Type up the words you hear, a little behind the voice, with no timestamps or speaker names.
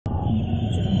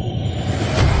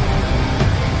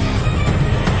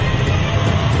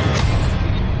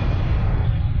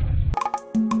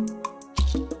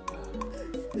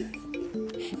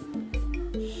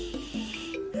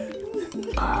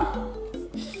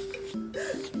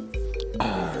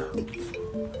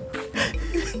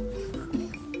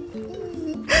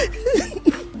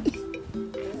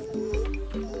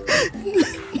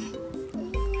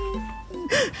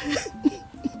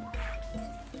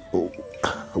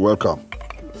Welcome.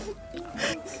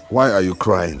 Why are you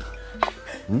crying?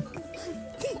 Hmm?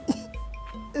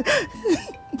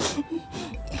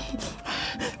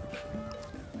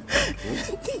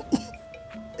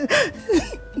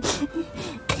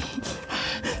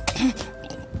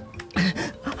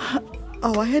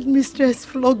 Our headmistress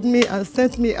flogged me and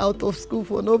sent me out of school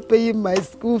for not paying my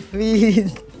school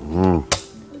fees. Mm.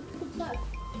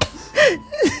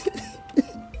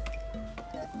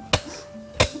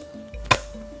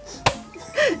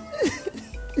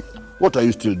 What are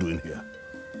you still doing here?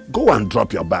 Go and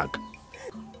drop your bag.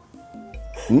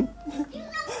 Hmm?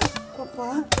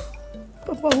 Papa,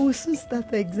 we'll soon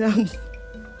start the exams.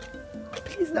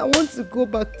 Please, I want to go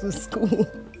back to school.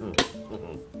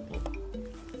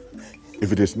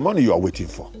 If it is money you are waiting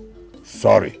for,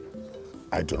 sorry,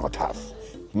 I do not have.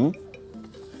 Hmm?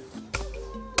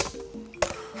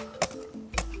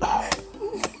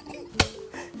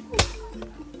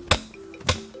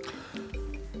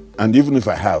 And even if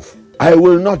I have, I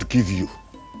will not give you.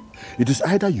 It is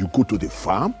either you go to the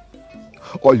farm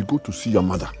or you go to see your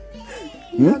mother.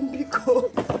 Hmm? Nambiko.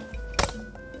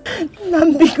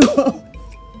 Nambiko.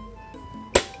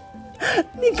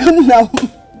 Niko now.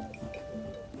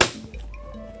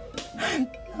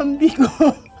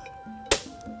 Nambiko.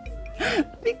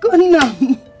 Niko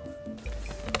now.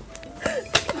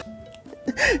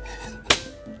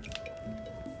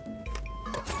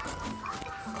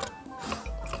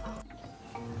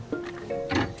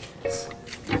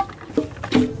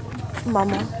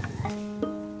 Mama.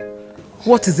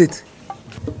 What is it?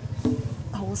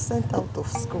 I was sent out of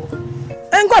school.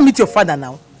 And go and meet your father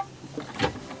now.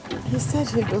 He said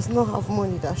he does not have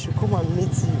money that I should come and meet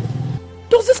you.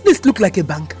 Does this place look like a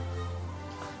bank?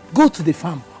 Go to the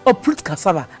farm, uproot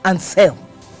cassava and sell.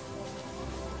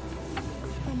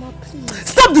 Mama, please.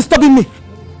 Stop disturbing me!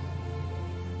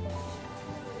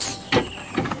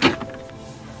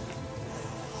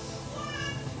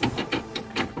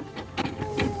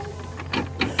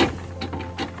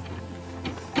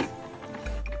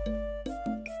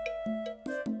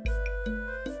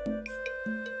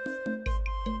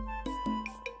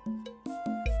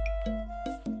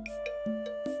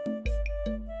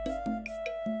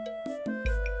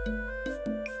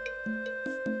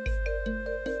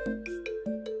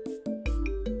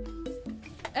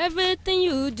 Everything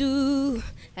you do,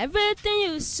 everything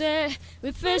you say,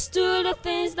 refers to the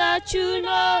things that you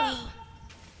know.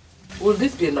 Will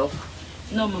this be enough?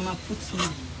 No, Mama, put me.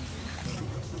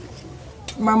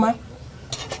 Mama,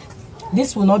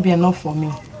 this will not be enough for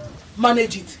me.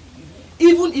 Manage it.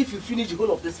 Even if you finish the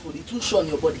whole of this food, it will show on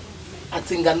your body. I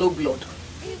think no blood.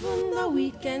 Even though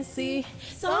we can see,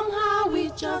 somehow we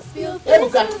just feel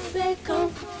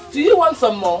Ebuka, do you want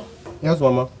some more? Yes,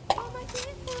 Mama.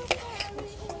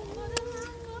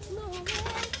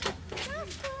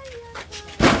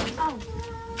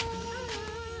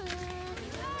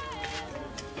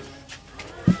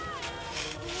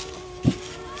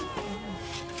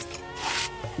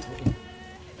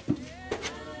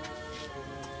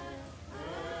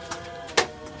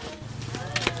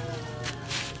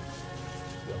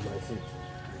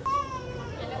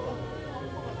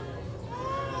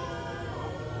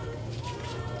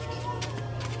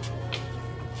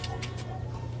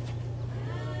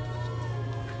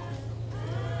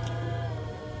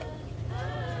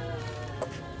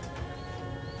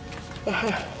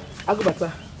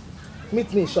 Agubata,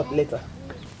 meet me in shop later.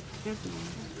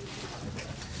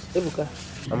 Ebuka.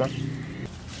 Mama.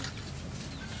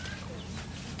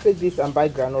 Take this and buy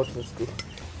granola to school.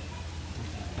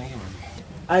 Thank you, Mama.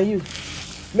 And you,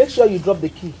 make sure you drop the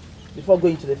key before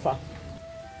going to the farm.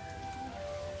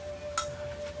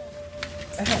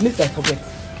 Next I forget.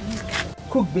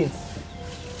 Cook beans.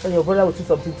 And your brother will see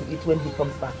something to eat when he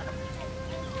comes back.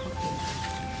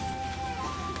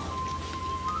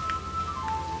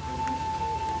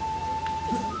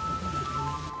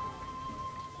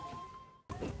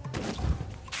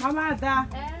 Mama, Ada,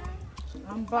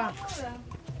 I'm back.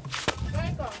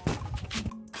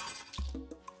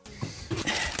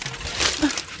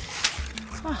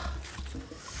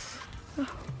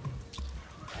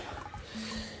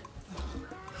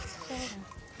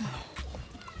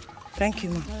 Thank you,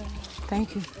 Ma.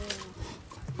 Thank you.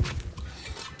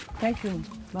 Thank you.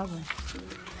 Bye-bye.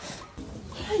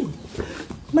 Hey,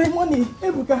 my money.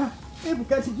 Ebuka,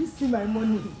 did you see my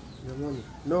money? Your money?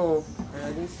 No, I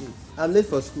didn't see it. I'm late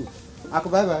for school. Aku,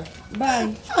 bye-bye.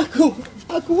 Bye.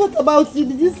 Aku, what about you?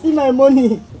 Did you see my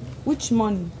money? Which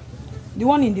money? The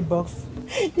one in the box?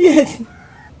 Yes.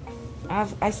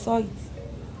 I saw it.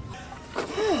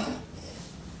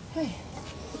 Hey.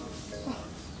 Oh,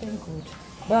 thank God.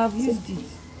 But I've used it.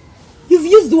 You've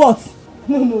used what?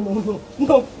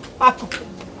 No.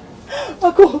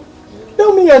 Aku,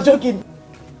 tell me you're joking.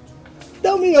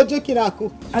 Tell me you're joking,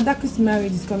 Aku. Adaku's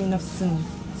marriage is coming up soon,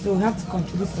 so we have to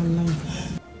contribute some money.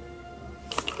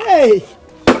 Hey!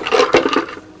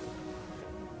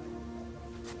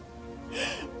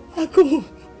 Aku,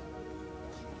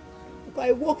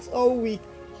 I worked all week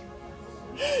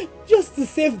just to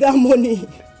save that money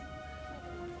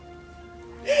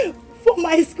for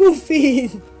my school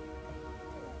fees.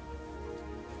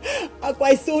 Aku,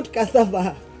 I sold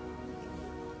cassava.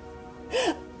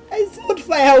 I sold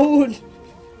firewood.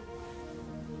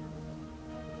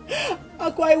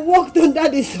 Aku, I worked under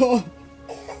the sun.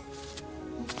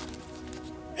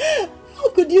 How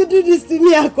could you do this to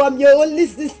me, Aku? I'm your only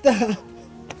sister.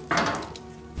 I'm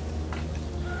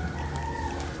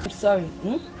sorry.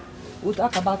 We'll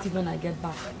talk about it when I get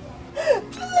back.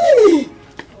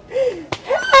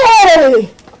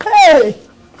 Hey!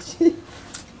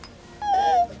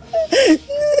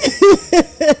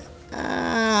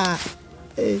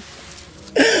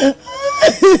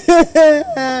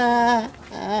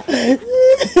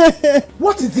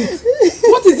 What is it?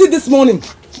 What is it this morning?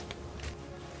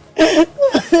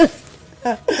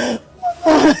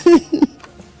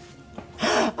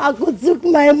 Aku took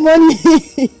my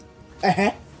money.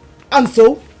 And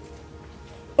so?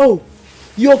 Oh,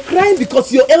 you're crying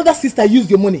because your elder sister used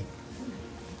your money.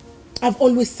 I've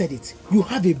always said it. You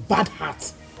have a bad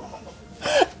heart.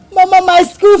 Mama, my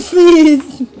school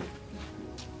fees.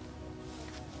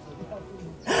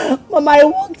 Mama, I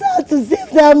worked hard to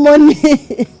save that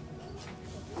money.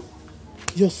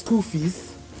 Your school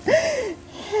fees?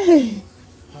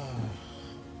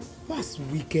 That's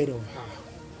wicked of her.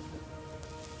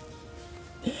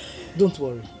 Don't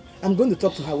worry. I'm going to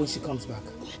talk to her when she comes back.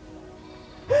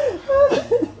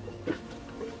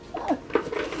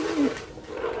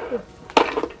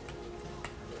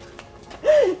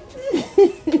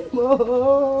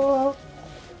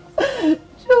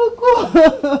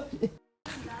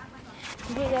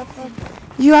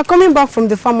 You are coming back from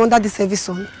the farm under the service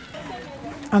sun.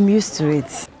 I'm used to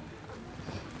it.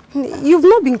 You've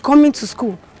not been coming to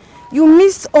school. You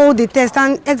missed all the tests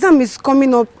and exam is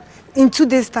coming up in 2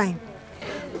 days' time.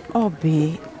 Oh,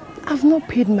 babe, I've not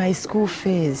paid my school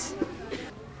fees.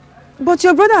 But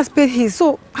your brother has paid his,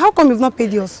 so how come you've not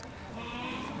paid yours?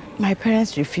 My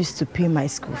parents refused to pay my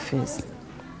school fees.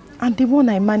 And the one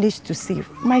I managed to save,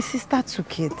 my sister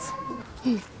took it.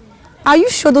 Are you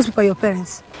sure those people are your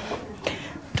parents?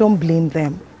 Don't blame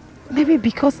them. Maybe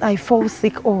because I fall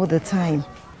sick all the time.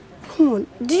 Come on,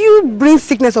 do you bring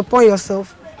sickness upon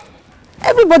yourself?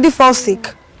 Everybody falls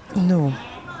sick. No,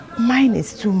 mine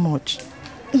is too much.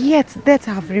 Yet that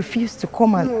have refused to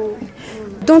come and... No.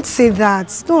 Don't say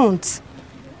that, don't.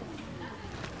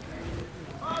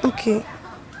 Okay,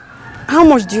 how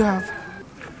much do you have?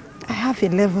 I have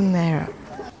 11 naira.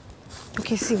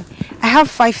 Okay, see, I have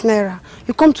 5 naira.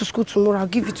 You come to school tomorrow, I'll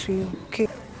give it to you, okay?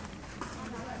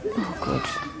 Oh, God.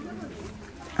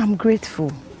 I'm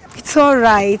grateful. It's all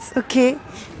right, okay?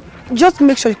 Just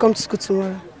make sure you come to school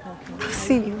tomorrow. I'll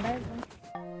see you.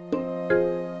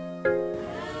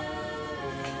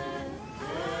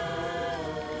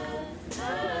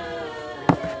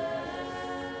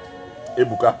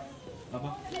 Ebuka.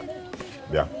 Papa.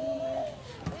 Yeah.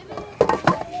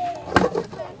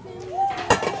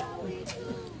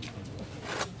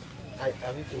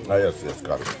 Yes,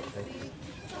 got it.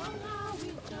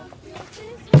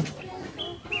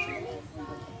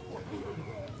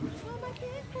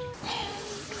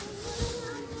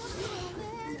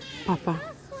 Papa,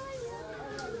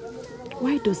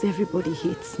 why does everybody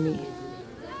hate me?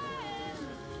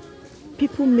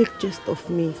 People make jest of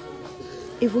me,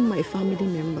 even my family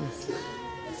members.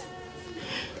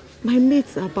 My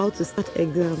mates are about to start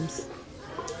exams.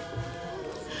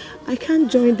 I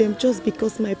can't join them just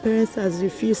because my parents has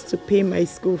refused to pay my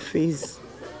school fees.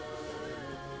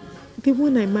 The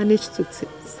one I managed to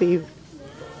save,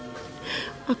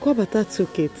 Akwabata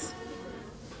took it.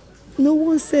 No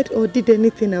one said or did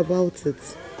anything about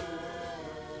it.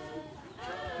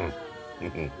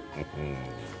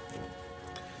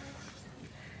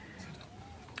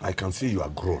 I can see you are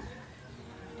grown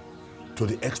to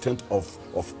the extent of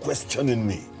questioning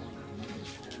me.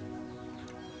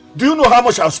 Do you know how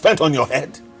much I've spent on your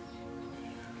head?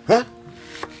 Huh?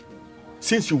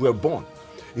 Since you were born,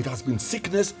 it has been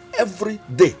sickness every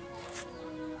day.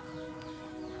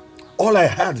 All I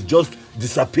had just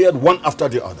disappeared one after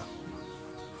the other.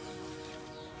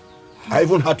 I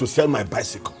even had to sell my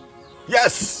bicycle.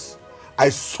 Yes, I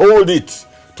sold it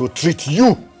to treat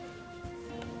you.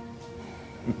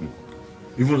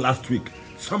 Even last week,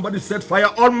 somebody set fire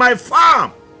on my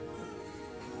farm.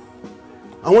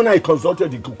 And when I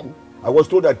consulted the cuckoo, I was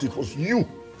told that it was you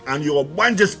and your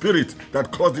Ogbanje spirit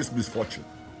that caused this misfortune.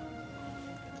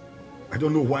 I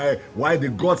don't know why the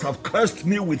gods have cursed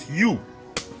me with you.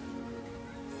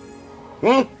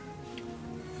 Well,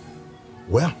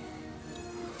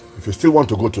 if you still want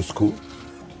to go to school,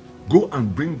 go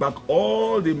and bring back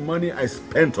all the money I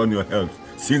spent on your health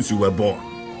since you were born.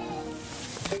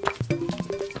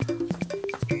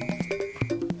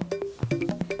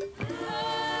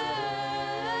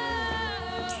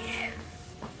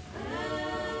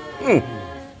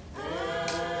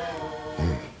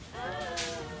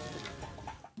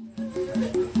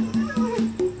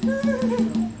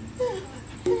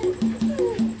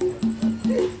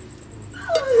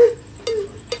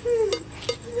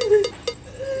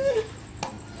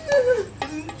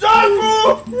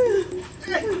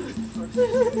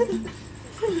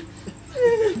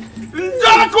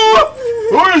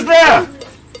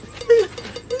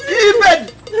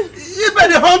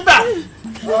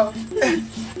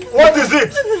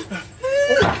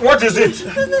 What is it?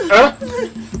 Huh?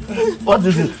 What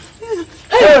is it?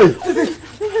 Hey!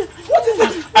 What is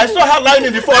it? I saw her lying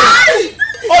in the forest.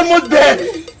 Almost dead.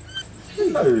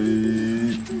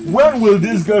 Hey. When will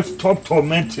this girl stop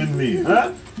tormenting me?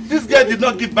 Huh? This girl did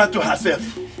not give birth to herself.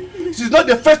 She's not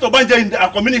the first Ogbanje in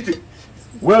our community.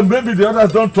 Well, maybe the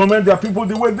others don't torment their people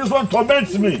the way this one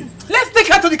torments me. Let's take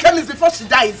her to the chemist before she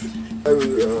dies.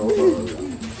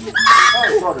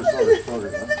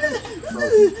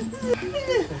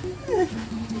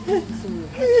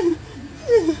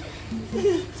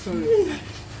 Sorry.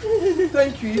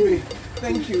 Thank you, Ibe.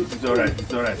 Thank you. It's alright.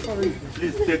 Sorry.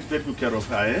 Please take good care of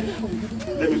her, eh?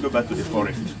 Let me go back to the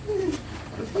forest.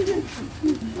 I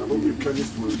hope the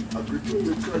chemist will agree to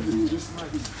take credit this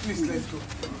night. Please, let's go.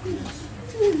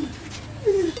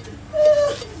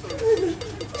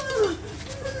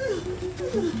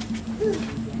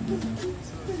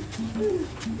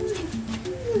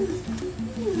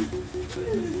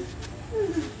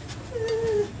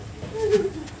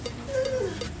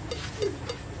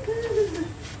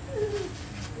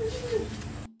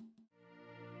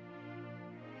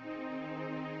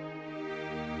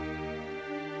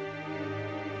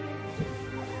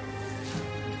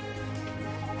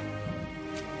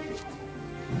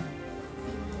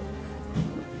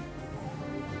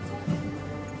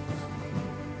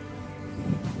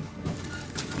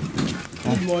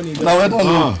 Good morning. Now, well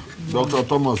done. Dr.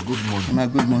 Thomas, good morning.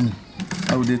 Good morning.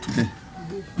 How are you today?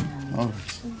 All right.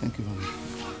 Thank you very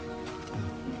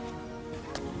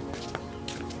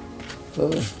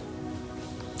much.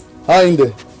 How in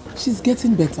there? She's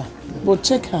getting better, but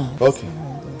check her. Okay.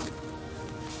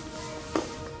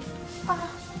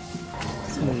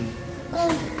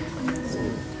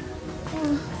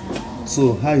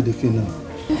 So, how do you feel now?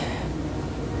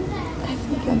 I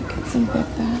think I'm getting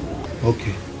better.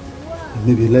 Okay.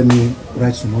 Maybe let me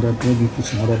write some other, maybe put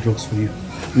some other drugs for you.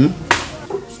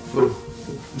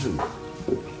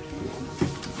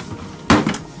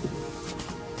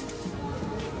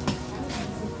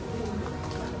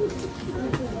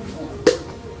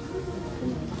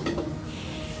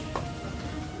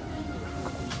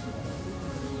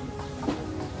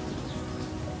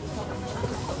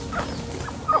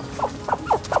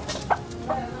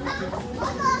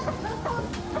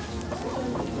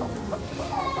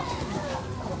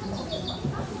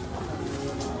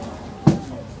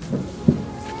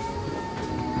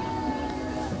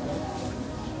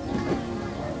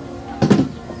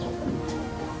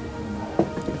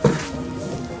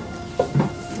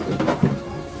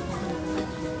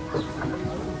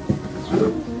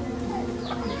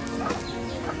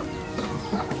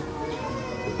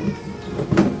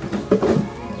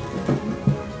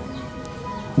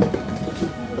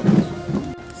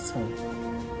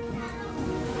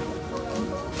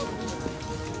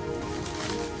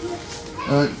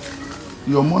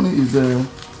 Your money is 7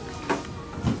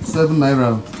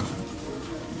 naira.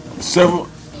 7?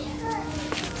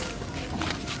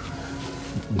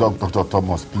 Dr.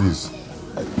 Thomas, please.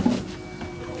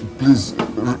 Please,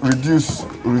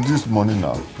 reduce money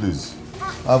now, please.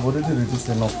 I've already reduced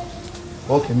enough.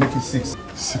 Okay, make it 6.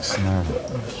 6 naira.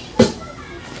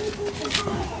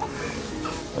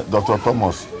 Dr.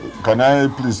 Thomas, can I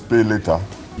please pay later?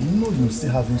 You know you're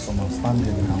still having some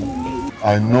outstanding now.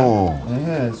 I know.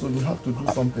 Yeah, so you have to do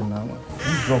something now.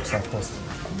 These drugs are costly.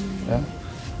 Yeah?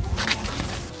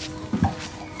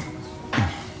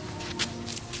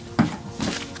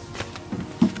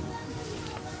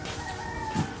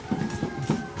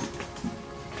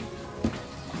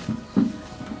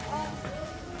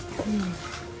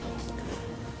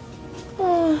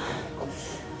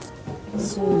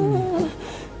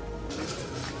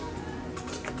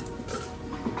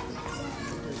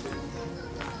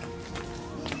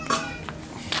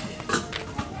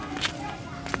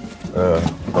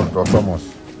 Dr. Thomas,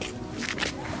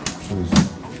 please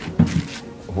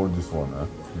hold this one,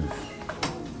 please.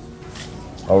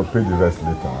 I will pay the rest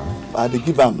later. I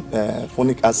give him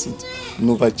phonic acid,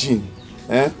 Novogen.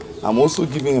 I'm also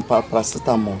giving him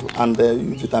paracetamol and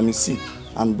vitamin C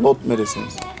and blood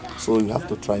medicines. So you have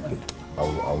to try pay. I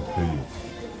will pay you.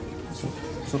 It's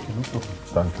okay, no problem.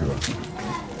 Thank you.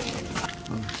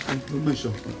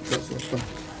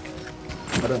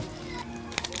 Madam,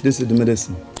 this is the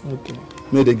medicine. Okay.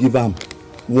 May they give him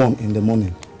 1 in the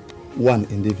morning, 1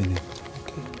 in the evening.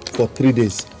 Okay. For 3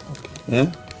 days.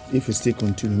 Okay. If you still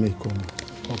continue, may call me.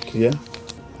 Okay. Yeah?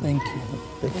 Thank you.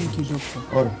 Thank you, doctor.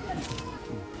 All right.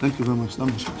 Thank you very much.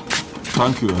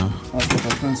 Thank you.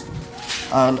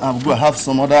 I'll go have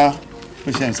some other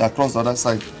patients across the other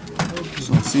side. Okay.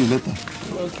 So see you later.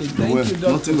 Okay, thank you,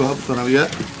 doctor. Nothing will happen to you, yeah?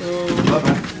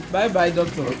 Bye-bye. Bye-bye,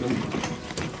 doctor. Okay.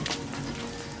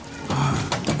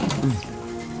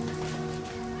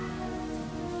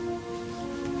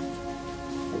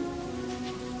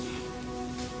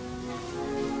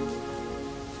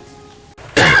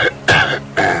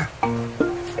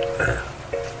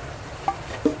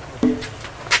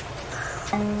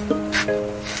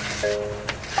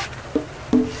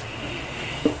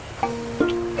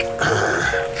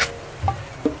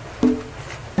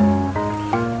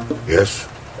 Yes,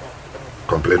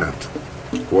 complainant.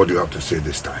 What do you have to say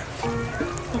this time?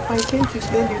 I came to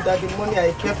tell you that the money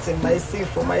I kept in my safe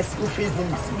for my school fees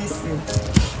is missing.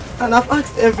 And I've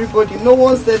asked everybody, no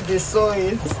one said they saw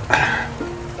it.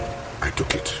 I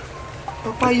took it.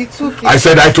 Papa, you took it. I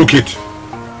said I took it.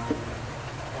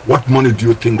 What money do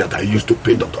you think that I used to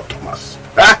pay Dr. Thomas?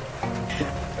 Huh?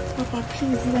 Papa,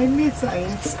 please, my mates are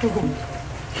in school.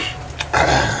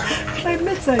 My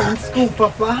mates are in school,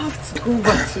 Papa. I have to go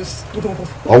back to school.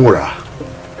 Omura,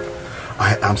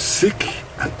 I am sick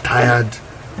and tired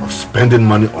of spending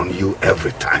money on you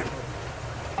every time.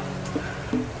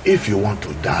 If you want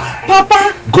to die,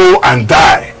 Papa, go and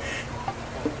die.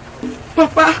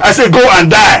 Papa, I say go and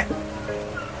die.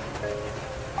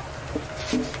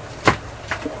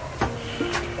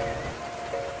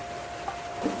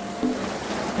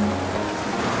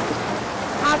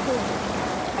 Apple,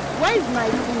 where is my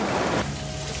food?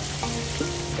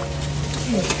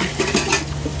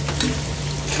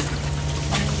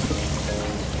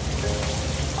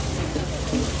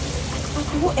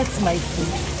 Who ate my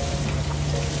food?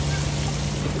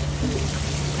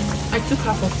 I took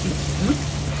half of it.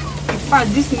 In fact,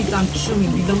 this meat I'm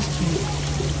chewing belongs to you.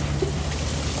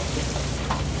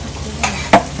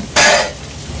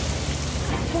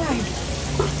 Why?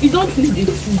 You don't need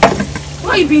the food. Why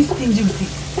are you being stingy with it?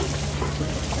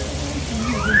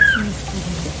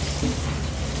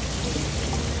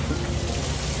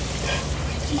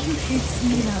 Do you hate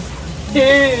me now?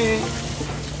 Hey!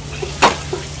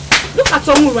 Look at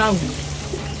Omura.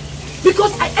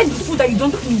 Because I ate the food that you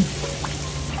don't need.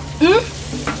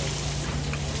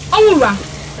 Omura!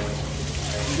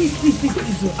 Please,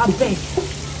 I beg.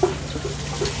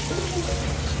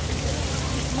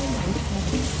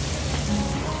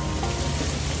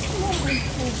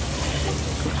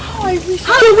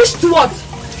 How you wish to what?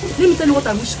 Let me tell you what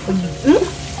I wish for you.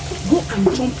 Go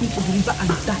and jump into the river and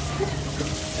die.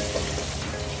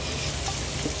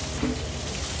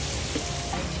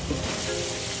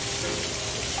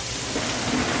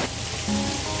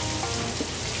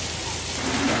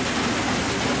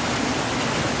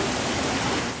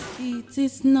 It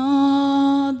is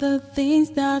not the things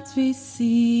that we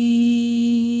see,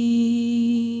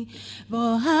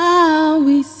 but how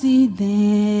we see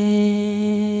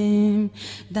them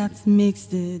that makes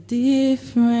the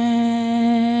difference.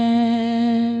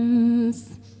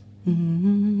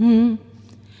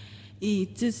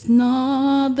 It is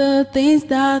not the things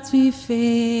that we face,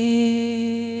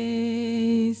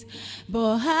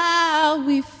 but how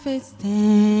we face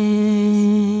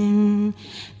them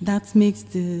that makes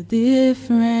the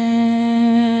difference.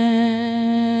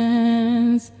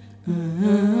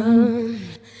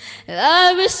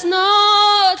 Life is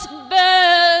not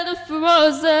better for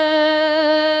us,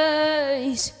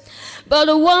 but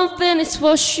the one thing is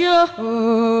for sure,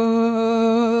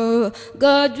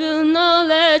 God will not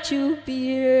let you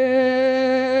bear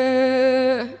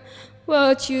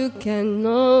what you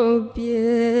cannot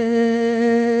bear.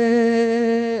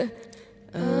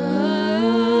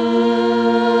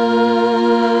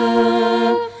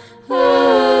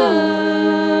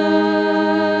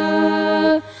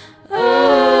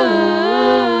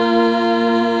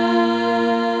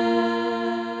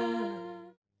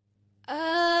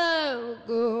 I'll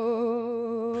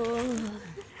go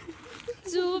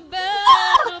to a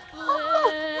better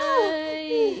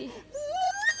place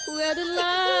where the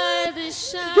light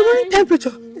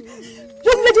temperature.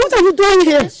 Young lady, what are you doing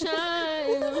here?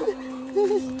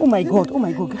 Oh my God, oh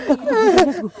my God.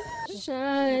 Let's go.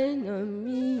 Shine on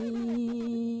me.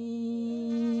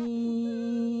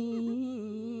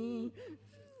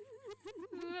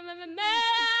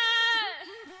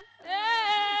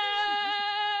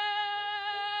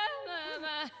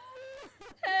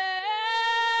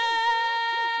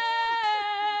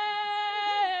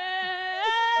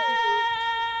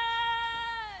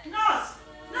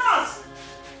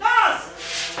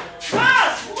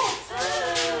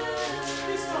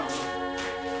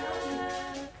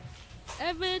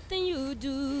 Everything you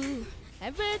do,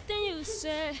 everything you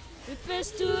say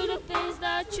refers to the things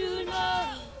that you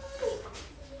know.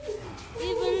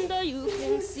 Even though you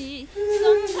can see,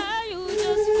 somehow you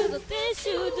just feel the things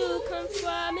you do come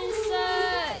from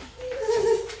inside.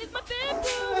 If my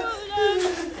people rule us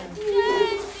and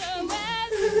change your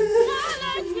ways, now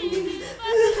let me give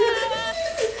us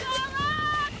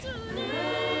power to live.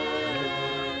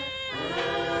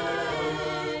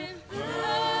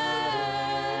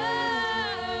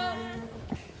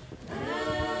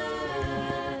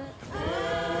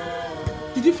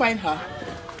 Did you find her?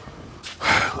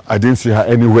 I didn't see her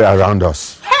anywhere around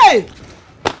us. Hey!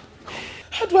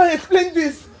 How do I explain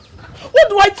this? What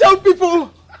do I tell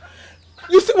people?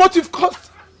 You see what you've caused?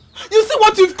 You see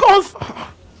what you've caused?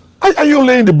 Are you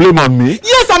laying the blame on me?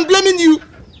 Yes, I'm blaming you.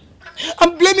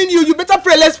 I'm blaming you. You better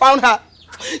pray, let's find her.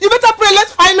 You better pray,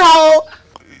 let's find her.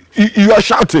 You are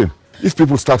shouting. If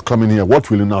people start coming here, what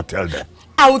will you now tell them?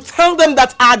 I will tell them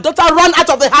that our daughter ran out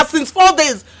of the house since 4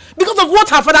 days because of what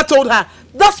her father told her.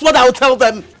 That's what I will tell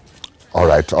them. All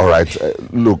right, all right.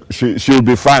 Look, she'll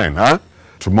be fine, huh?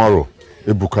 Tomorrow,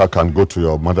 Ebuka can go to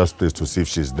your mother's place to see if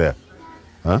she's there.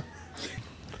 Huh?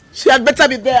 She had better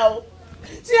be there.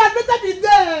 She had better be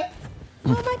there.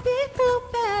 All my people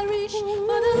perish for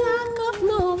the lack of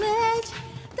knowledge.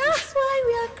 That's why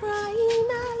we are crying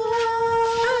out.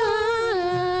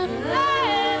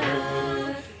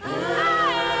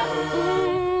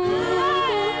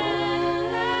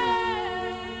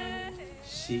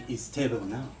 She is stable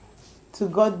now. To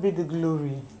God be the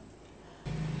glory.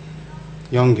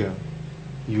 Young girl,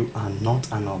 you are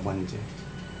not an Ogbanje.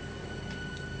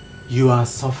 You are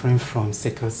suffering from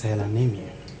sickle cell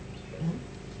anemia.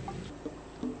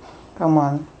 Come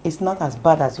on, it's not as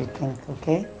bad as you think,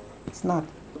 okay? It's not.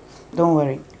 Don't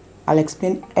worry. I'll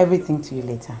explain everything to you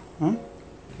later.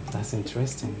 That's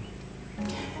interesting.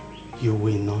 You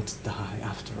will not die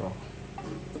after all.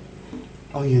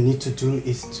 All you need to do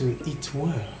is to eat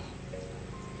well.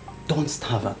 Don't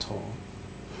starve at all.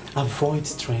 Avoid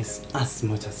stress as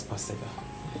much as possible.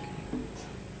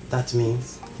 That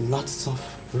means lots of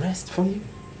rest for you.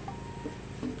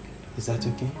 Is that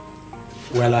okay?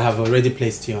 Well, I have already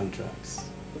placed you on drugs.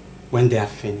 When they are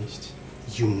finished,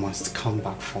 you must come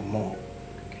back for more.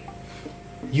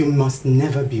 You must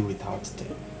never be without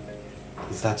them.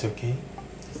 Is that okay?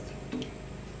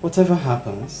 Whatever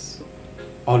happens,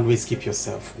 always keep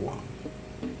yourself warm.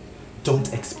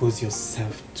 Don't expose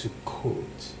yourself to cold.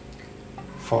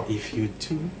 For if you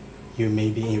do, you may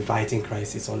be inviting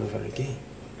crisis all over again.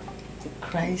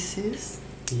 Crisis?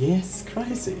 Yes,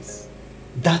 crisis.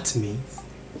 That means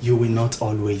you will not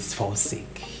always fall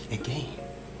sick again.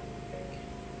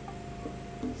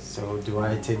 So do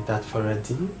I take that for a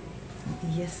deal?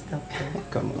 Yes, doctor.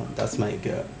 Come on, that's my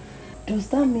girl. Does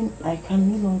that mean I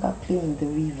can no longer play in the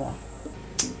river?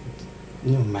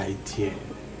 No, my dear.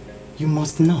 You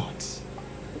must not.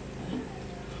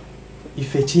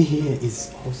 Ifechi here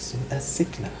is also a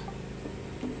sickler.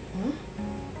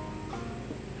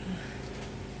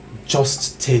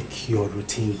 Just take your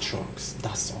routine drugs,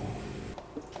 that's all.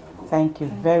 Thank you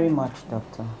very much,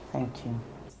 doctor. Thank you.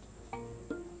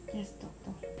 Yes,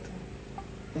 doctor.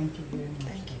 Thank you very much.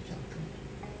 Thank you,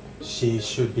 doctor. She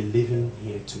should be leaving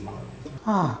here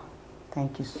tomorrow.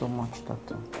 Thank you so much,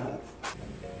 doctor. Thank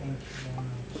you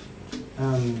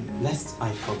very much. Lest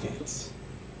I forget.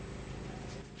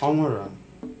 Omura,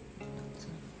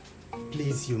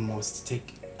 please, you must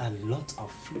take a lot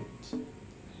of fluid.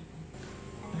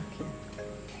 Okay.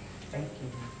 Thank you.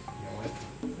 You're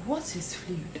welcome. What is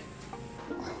fluid?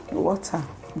 Water.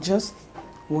 Just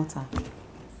water.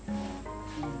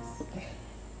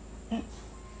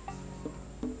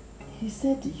 He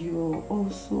said you're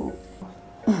also...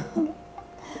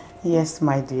 Yes,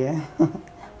 my dear.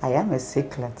 I am a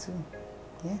sickler too.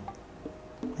 Yeah,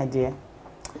 my dear.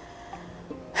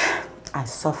 I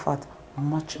suffered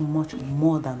much, much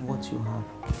more than what you have.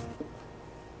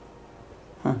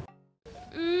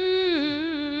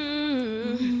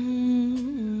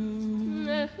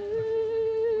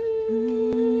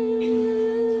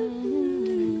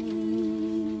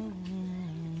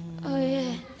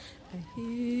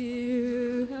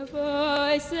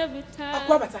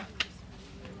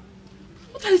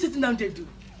 What are you sitting down there doing?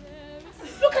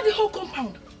 Look at the whole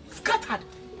compound. Scattered.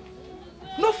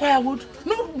 No firewood,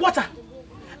 no water.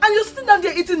 And you're sitting down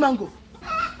there eating mango.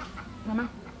 Mama,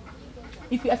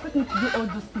 if you expect me to do all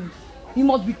those things, you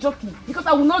must be joking because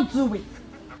I will not do it.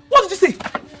 What did you say?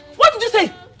 What did you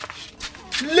say?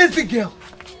 Lazy girl.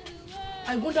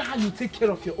 I wonder how you take care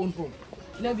of your own home.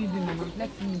 Let me be, Mama. Let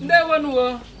me be.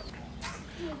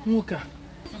 Muka,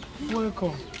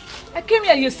 welcome. I came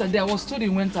here yesterday. I was told he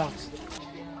went out.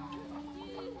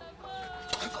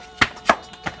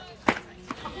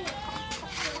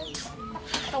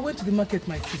 I went to the market,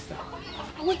 my sister.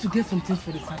 I went to get some things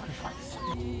for the sacrifice.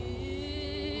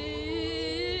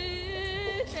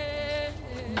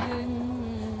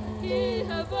 Hear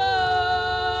her voice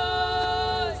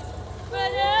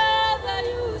whenever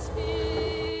you speak.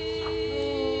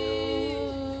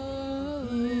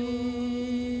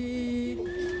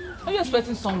 Are you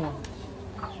expecting someone?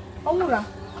 Omura!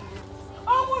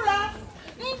 Omura!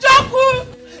 Njaku!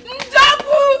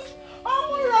 Njaku!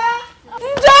 Omura!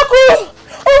 Njaku!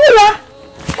 Omura!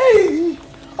 Hey!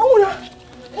 Omura!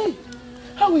 Hey!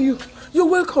 How are you? You're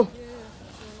welcome.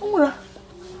 Omura!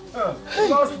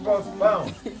 Lost but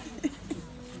found.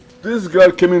 This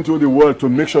girl came into the world to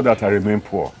make sure that I remain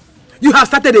poor. You have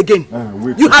started again.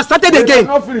 You have started again.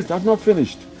 I've not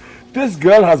finished. This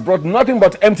girl has brought nothing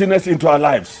but emptiness into our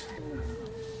lives.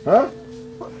 Huh?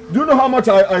 Do you know how much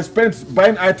I spent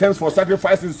buying items for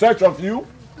sacrifice in search of you?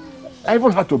 I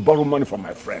even had to borrow money from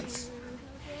my friends.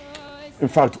 In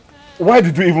fact, why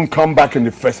did you even come back in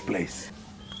the first place?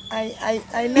 I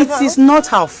never... It is not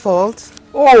her fault.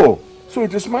 Oh, so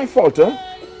it is my fault, huh?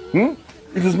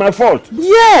 It is my fault.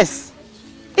 Yes,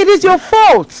 it is your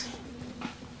fault.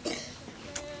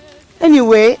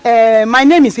 Anyway, my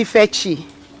name is Ifechi.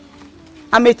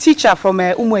 I'm a teacher from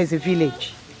Umueze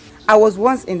village. I was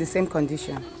once in the same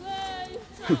condition.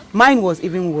 Mine was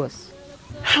even worse.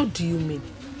 How do you mean?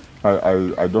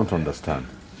 I don't understand.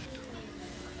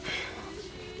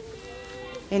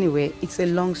 Anyway, it's a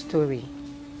long story.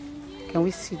 Can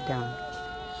we sit down?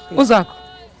 Ozak,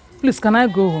 please, can I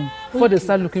go home before they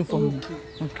start looking for me?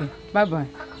 Okay, bye-bye.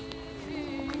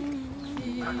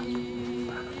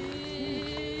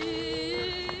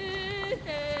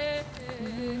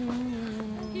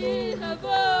 Hear her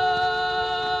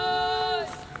voice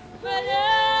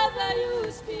whenever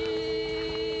you speak.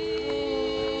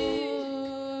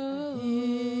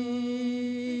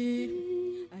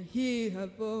 I hear her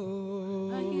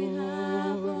voice. I hear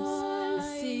her voice. I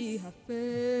see her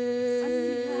face.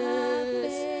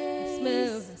 I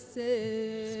smell her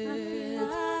scent.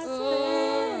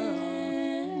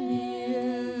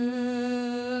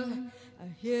 I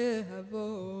hear her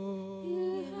voice.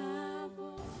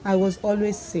 I was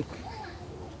always sick.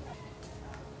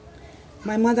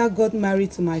 My mother got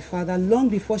married to my father long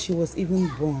before she was even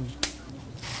born.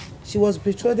 She was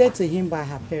betrothed to him by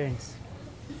her parents.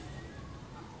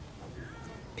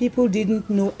 People didn't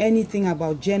know anything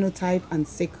about genotype and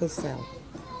sickle cell.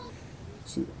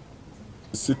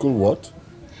 Sickle what?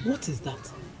 What is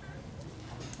that?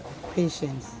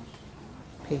 Patience.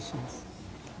 Patience.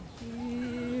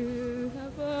 Hear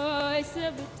her voice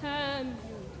every time you...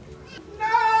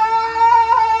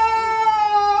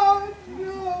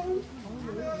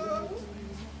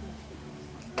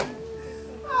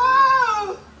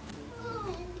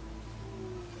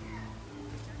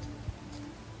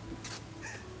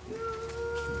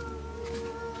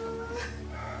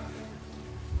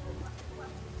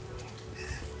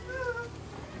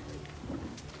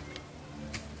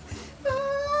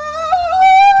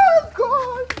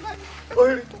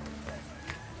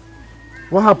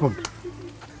 What happened?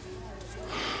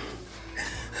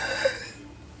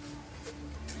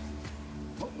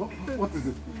 What is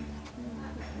it?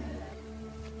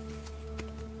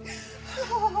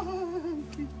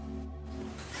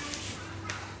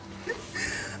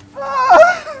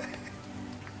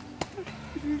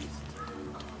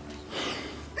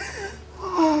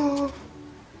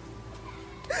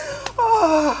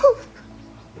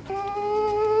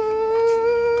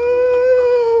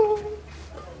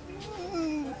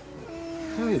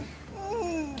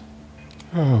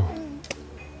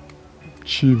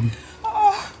 Chim.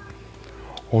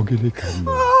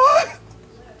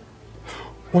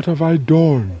 What have I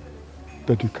done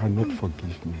that you cannot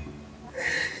forgive me?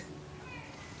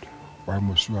 Why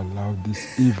must you allow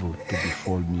this evil to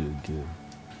befall me again?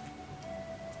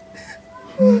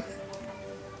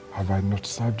 Have I not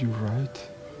served you right?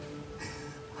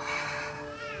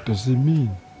 Does it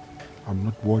mean I'm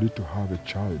not worthy to have a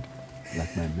child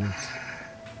like my mates?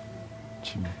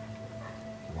 Chim,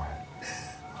 why?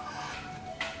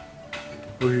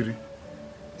 Ohiri,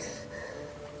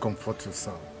 comfort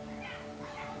yourself.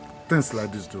 Things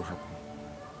like this do happen.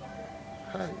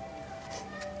 Hi.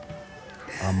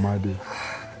 Amadi,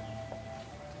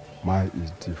 Mai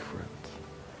is different.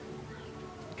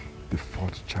 The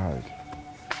fourth child.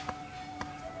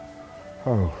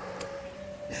 Oh.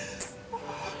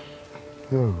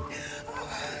 Oh.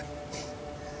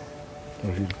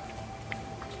 Really,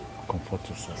 comfort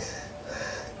yourself.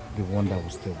 The one that will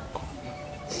still come.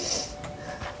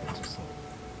 Comfort yourself.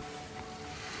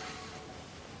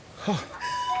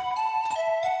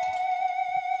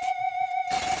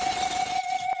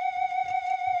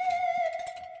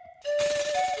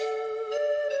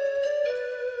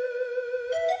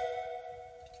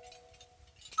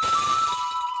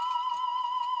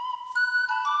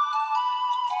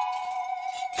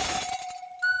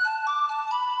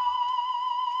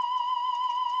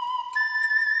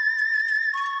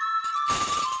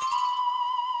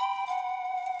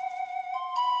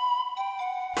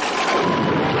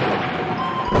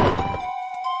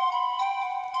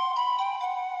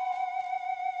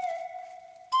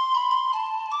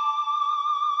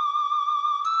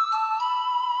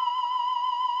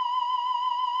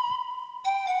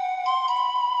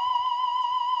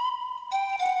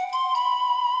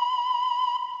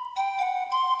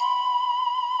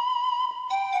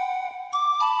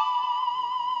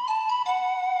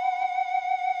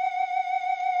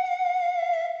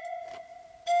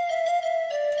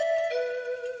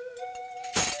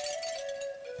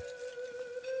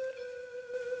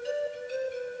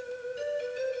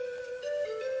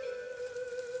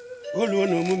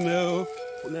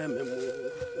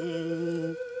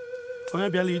 Onye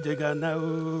bịala ije ga-ana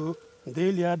o ndị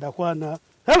eli adakwa na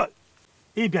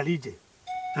ị bịala ije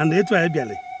and etu anyị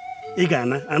bịala ị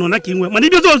ga-ana anụ na ka inwe mana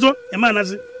ịbịazi ọzọ eme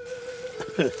anazi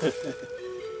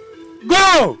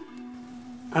go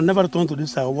and never return to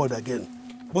this our world again.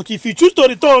 But if you choose to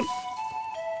return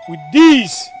with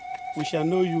this, we shall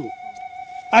know you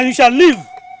and you shall live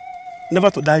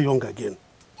never to die young again.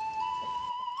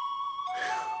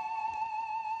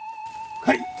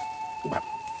 Hey,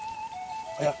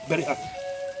 yeah, very happy.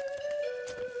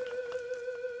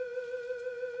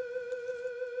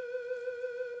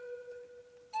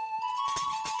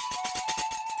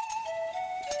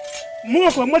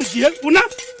 More for money here, una.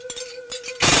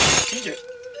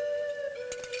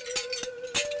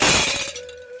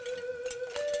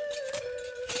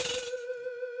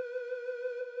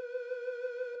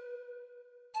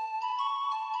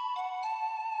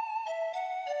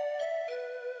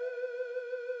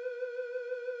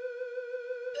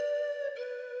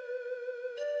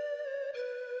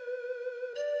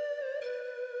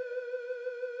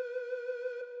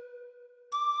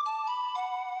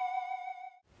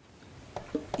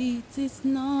 It is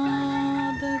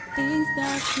not the things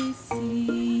that we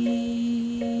see.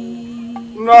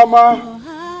 Norma.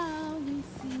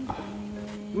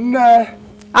 No.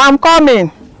 I'm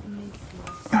coming.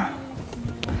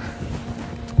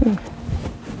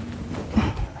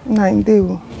 Nine.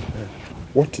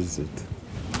 What is it?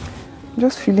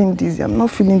 Just feeling dizzy. I'm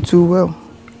not feeling too well.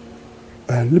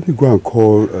 Let me go and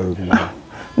call...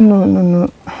 No.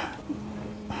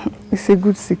 It's a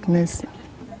good sickness.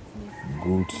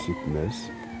 Good sickness?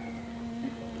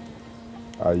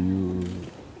 Are you...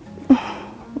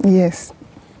 Yes.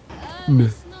 No.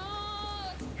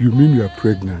 You mean you are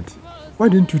pregnant? Why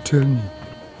didn't you tell me?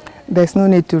 There's no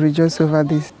need to rejoice over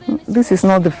this. This is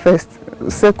not the first.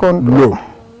 Second... No.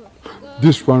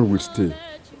 This one will stay.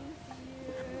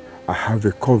 I have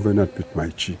a covenant with my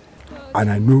chief, and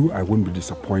I know I won't be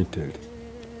disappointed.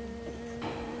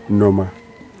 Norma,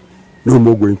 no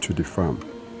more going to the farm.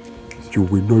 You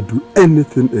will not do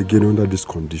anything again under this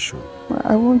condition.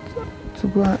 I want to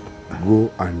go and...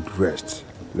 Go and rest.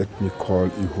 Let me call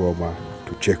Ihuoma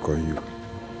to check on you.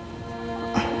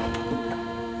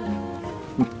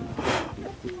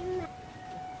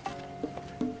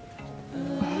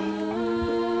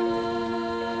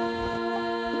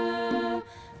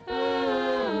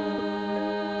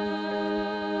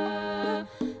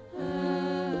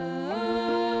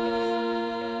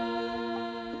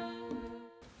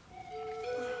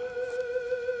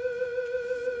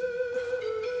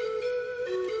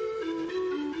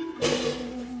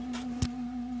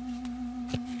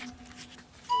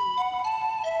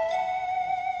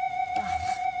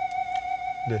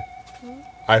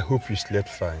 I hope you slept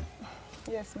fine.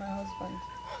 Yes, my husband.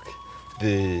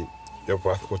 Okay. Your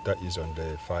bath water is on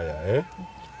the fire, eh?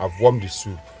 I've warmed the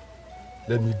soup.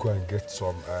 Let me go and get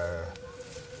some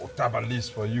otabalis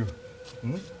for you.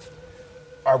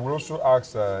 I will also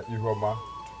ask Ihoma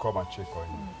to come and check on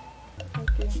you.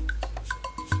 Okay.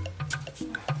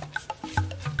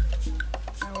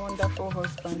 I wonderful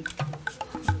husband.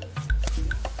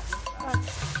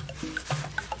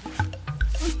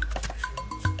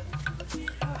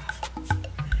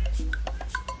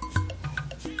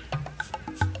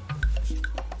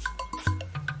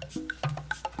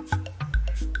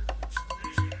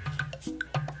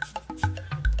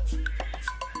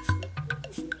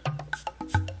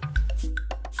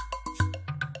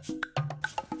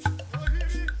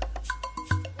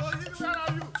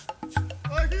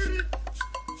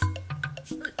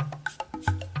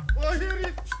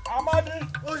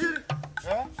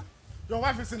 Your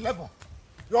wife is in labor.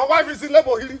 Your wife is in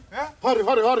labor, Hiri. Yeah? Hurry,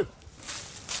 hurry, hurry.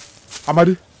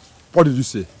 Amadi, what did you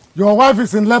say? Your wife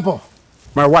is in labor.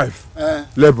 My wife?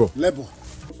 Labor. Labor.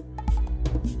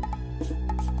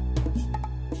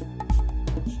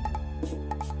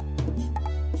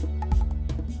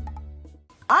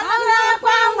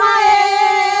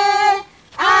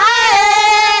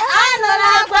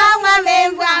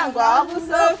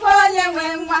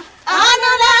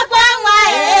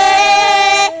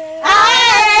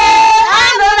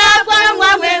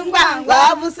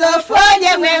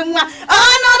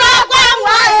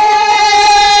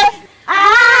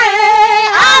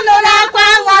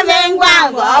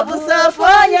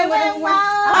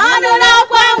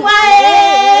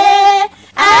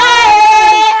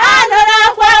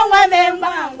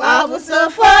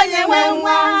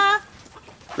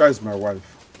 Where is my wife?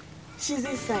 She's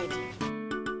inside.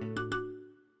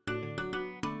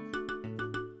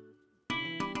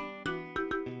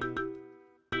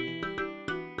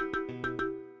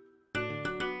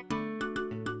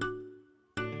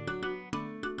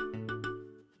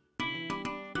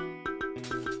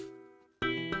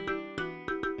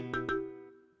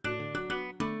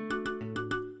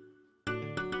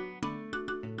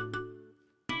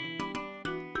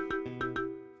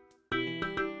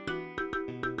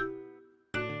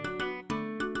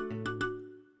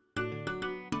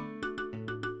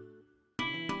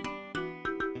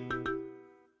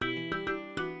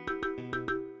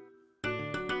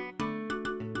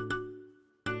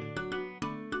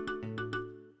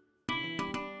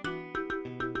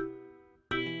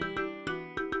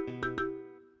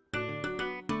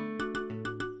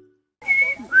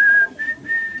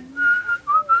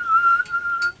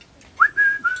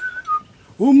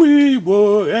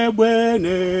 Umigbo egbe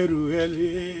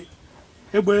na-erugheri,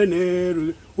 egbe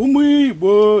na-eru.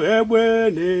 Umigbo egbe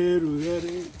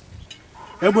na-erugheri,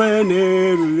 egbe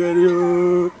na-erugheri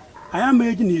o. Anyị ama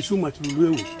eji na isu matụrụ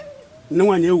ewu. Nne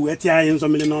nwanyị ewu eti anyị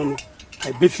nzọmiri n'ọnụ.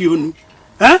 Anyị befi onu.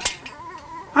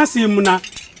 A sị m na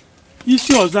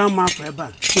isi ọzọ ama afọ ebe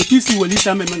a. Otu isi weli isi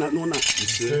ameme na n'ụlọ.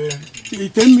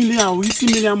 Ite mmiri ahụ, isi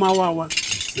mmiri ama awa awa.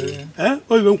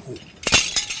 Oyiwe nkwu.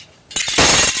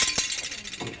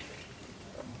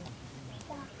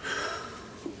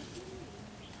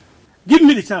 Give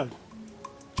me the child.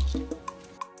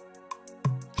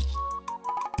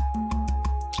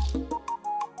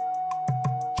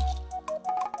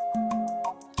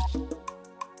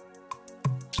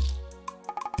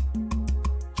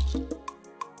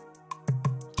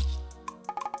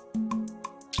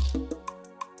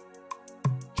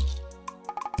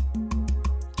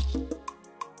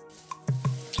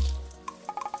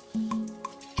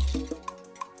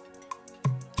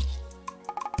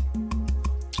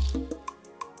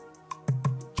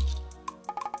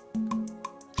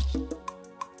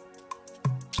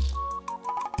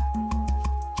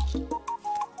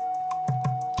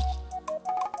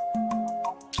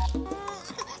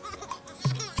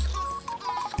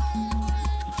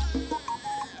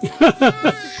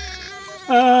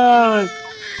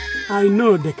 I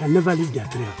know they can never leave their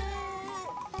trail.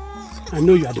 I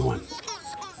know you are the one.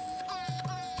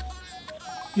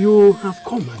 You have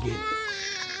come again.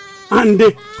 And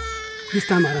this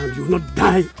time around, you will not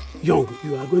die young.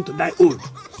 You are going to die old.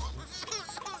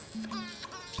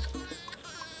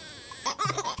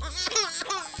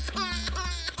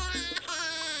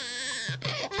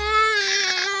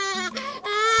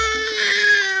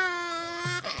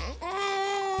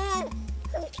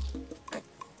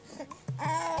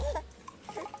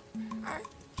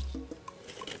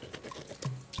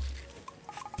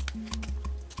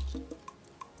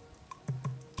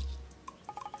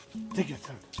 Take your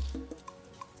time.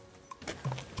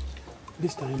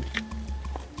 This time,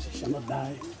 she shall not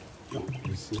die young.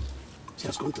 You see? She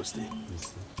has come to stay. You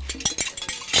see?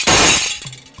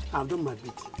 I've done my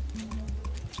bit.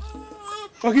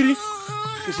 Ogiri,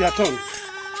 it's your turn.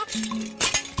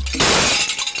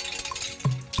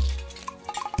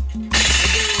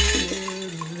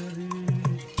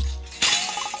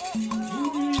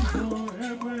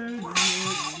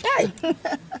 Hey!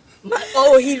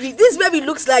 Oh, this baby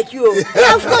looks like you.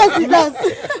 Yeah, of course he does.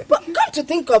 But come to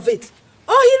think of it,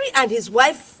 Ohiri and his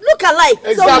wife look alike.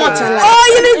 Exactly. So much alike.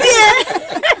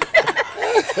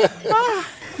 Ah,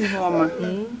 Mama,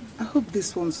 I hope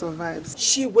this one survives.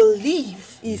 She will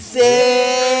live. He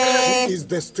said. She is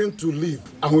destined to live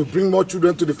and will bring more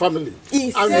children to the family.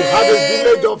 He and you have a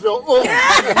village of your own.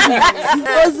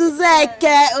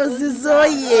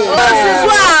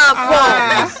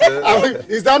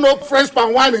 Is there no fresh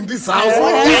palm wine in this house?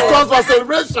 This calls for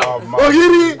celebration.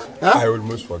 Ohiri! I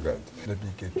almost forgot. Let me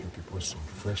get you people some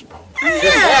fresh palm.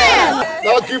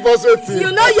 Now keep us waiting.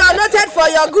 You know you're noted for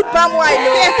your good palm wine.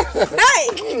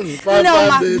 Hey! Fine,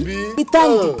 baby. We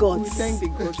thank the gods. We thank the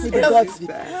gods. May the gods be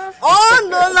there. Oh,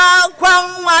 no, no,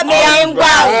 kwangwa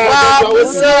miangwa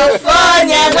so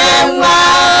fonye mwa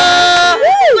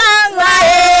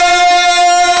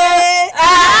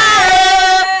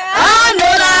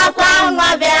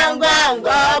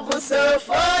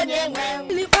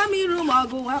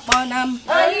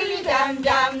Ohiri jam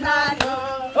jam nano.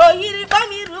 Ohiri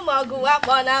bamiru mogu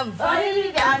aponam.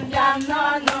 Ohiri jam jam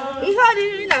nano.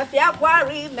 Ihori na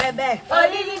fiakwari mebe.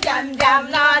 Ohiri jam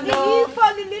jam nano.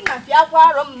 Ihori na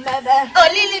fiakwaro mebe.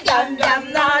 Ohiri jam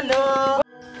jam nano.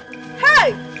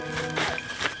 Hey!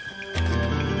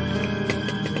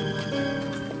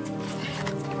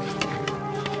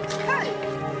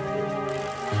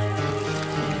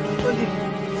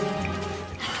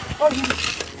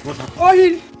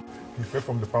 Ohiri. He fell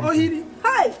from the pumpkin. Ohiri.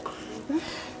 Hi.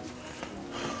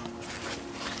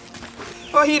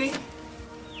 Ohiri.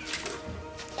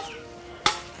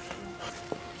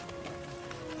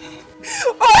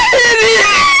 Ohiri.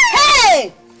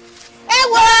 Hey.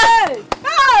 Ewa.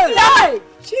 Hey.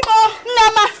 Chimo.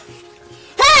 Nama.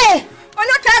 Hey.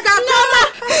 Onakaga. Nama.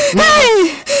 Hey.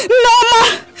 Nama.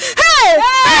 Hey.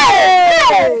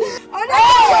 Hey.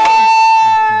 Onakaga.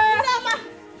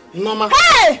 Nama.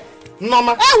 Hey.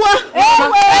 Nama. Ewa.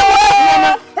 Ewa.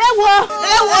 Ewa.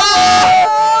 Ewa.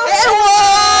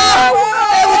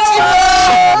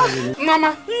 Nama.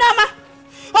 Nama.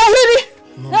 Ohiri.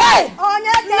 Hey.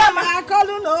 Nama.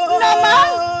 Nama.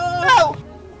 No.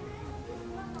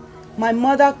 My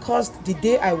mother cursed the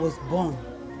day I was born.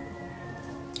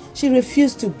 She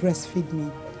refused to breastfeed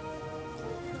me,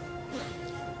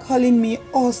 calling me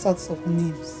all sorts of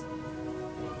names.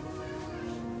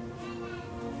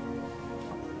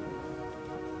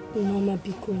 Norma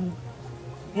Bikoni.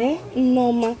 Eh?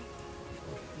 Norma.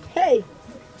 Hey.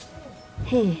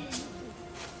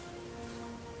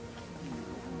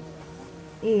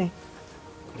 Ne.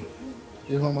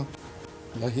 Hey, Mama.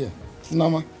 You're here.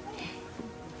 Nama.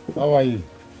 How are you?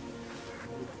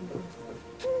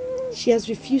 She has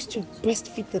refused to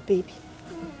breastfeed the baby.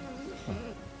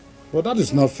 But that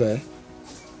is not fair.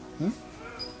 Huh?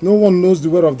 No one knows the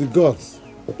word of the gods.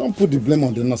 Don't put the blame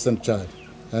on the innocent child.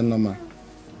 Hey, Nama.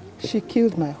 She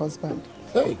killed my husband.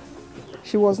 Hey.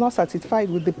 She was not satisfied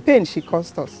with the pain she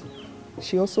caused us.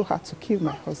 She also had to kill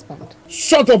my husband.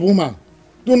 Shut up, woman.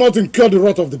 Do not incur the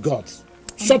wrath of the gods.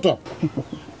 Shut up.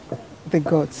 The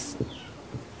gods.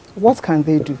 What can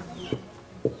they do?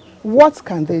 What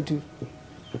can they do?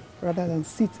 Rather than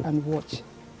sit and watch.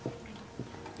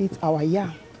 Eat our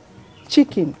yam,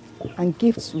 chicken, and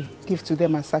gifts we give to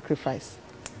them as sacrifice.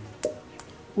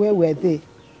 Where were they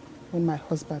when my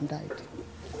husband died?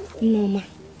 Norma,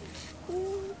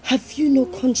 have you no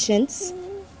conscience?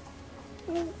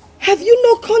 Have you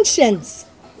no conscience?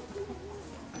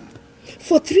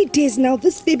 For 3 days now,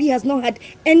 this baby has not had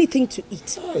anything to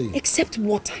eat except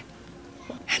water.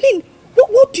 I mean,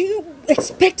 what do you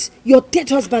expect your dead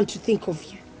husband to think of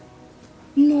you?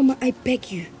 Norma, I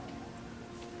beg you,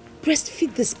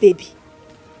 breastfeed this baby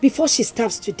before she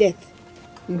starves to death.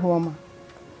 Ihoma,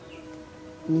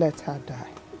 let her die.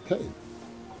 Hey.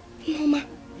 Norma,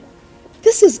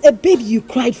 this is a baby you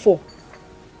cried for.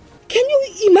 Can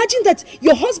you imagine that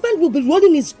your husband will be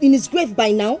rolling in his grave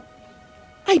by now?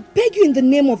 I beg you in the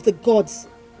name of the gods.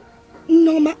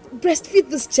 Norma, breastfeed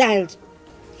this child.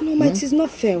 Norma, it is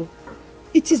not fair.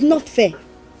 It is not fair.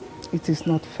 It is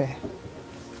not fair.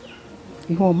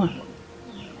 Ihoma,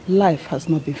 life has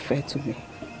not been fair to me.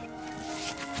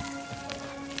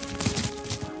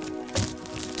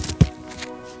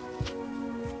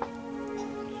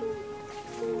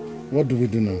 What do we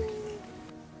do now?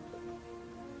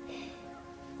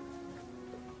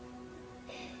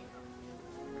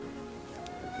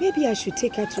 Maybe I should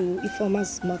take her to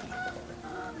Ifeoma's mother.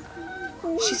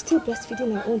 She's still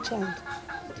breastfeeding her own child.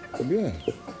 Yeah,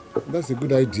 that's a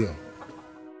good idea.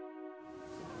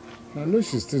 I know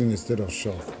she's still in a state of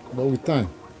shock, but with time,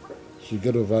 she'll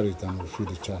get over it and will feed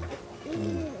the child.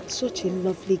 Such a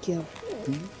lovely girl.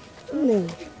 No.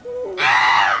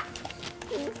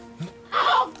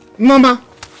 Mama.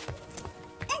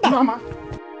 Mama.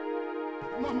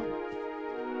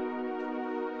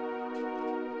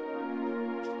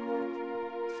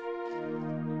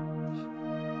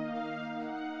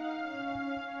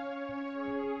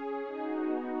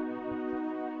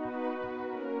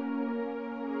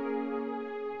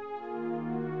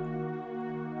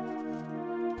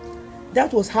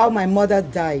 That was how my mother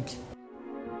died.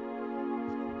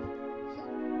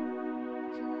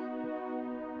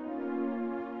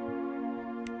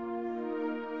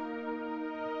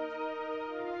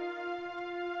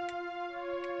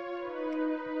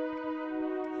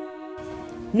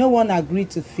 No one agreed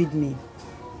to feed me.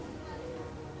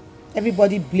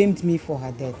 Everybody blamed me for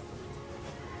her death.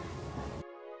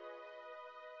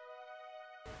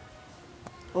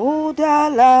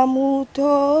 Udala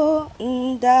muto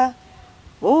nda,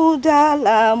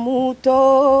 udala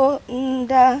muto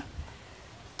nda,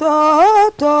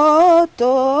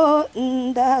 to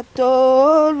nda,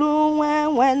 tolu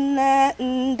wena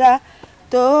nda,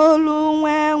 tolu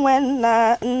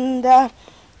wena nda.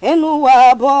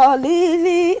 Enuwa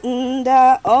bolili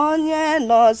nda, onye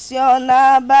nosio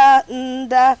naba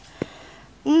nda.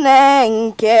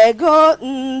 Nenke go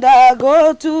nda,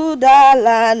 go to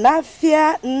dala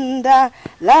nafia nda,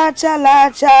 lacha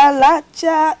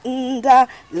nda,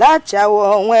 lacha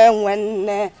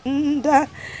wene nda,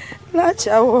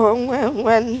 lacha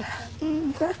wene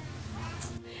nda.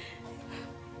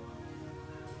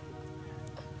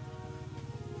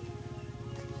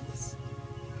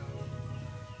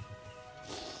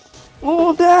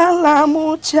 Udala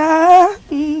mucha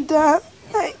nda,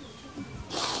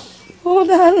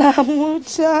 udala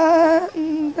mucha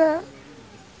nda.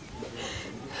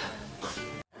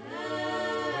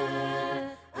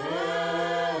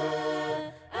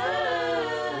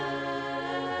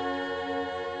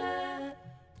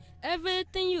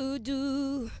 Everything you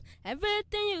do,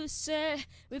 everything you say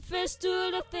refers to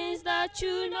the things that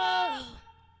you know.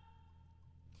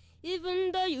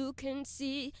 Even though you can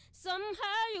see,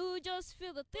 somehow you just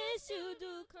feel the things you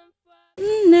do come from.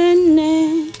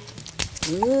 Nene,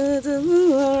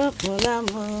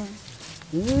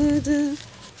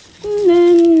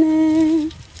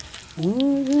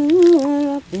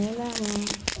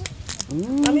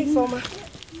 Mommy Foma.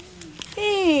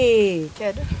 Hey,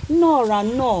 Nora,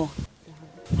 no.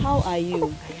 How are you? I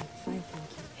am fine, thank you.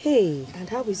 Hey. And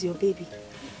how is your baby?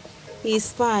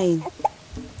 He's fine.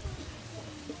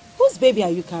 Whose baby are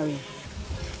you carrying?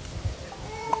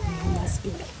 Norma's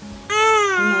baby.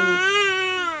 Norma.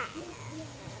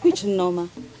 Which Norma?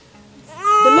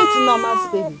 The late Norma's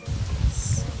baby.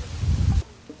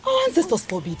 Our ancestors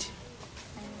forbid.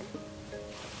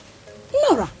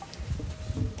 Nora,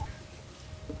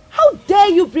 how dare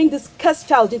you bring this cursed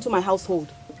child into my household?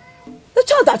 The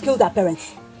child that killed our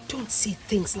parents. Don't say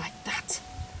things like that.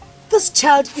 This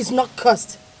child is not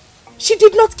cursed. She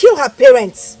did not kill her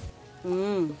parents.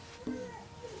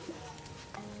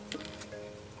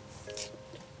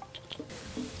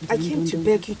 I came to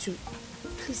beg you to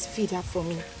please feed her for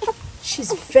me.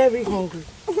 She's very hungry.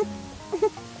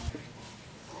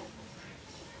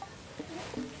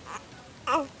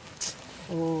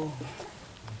 Oh.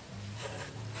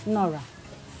 Nora,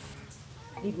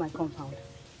 leave my compound.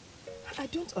 I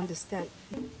don't understand.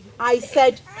 I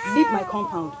said leave my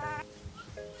compound.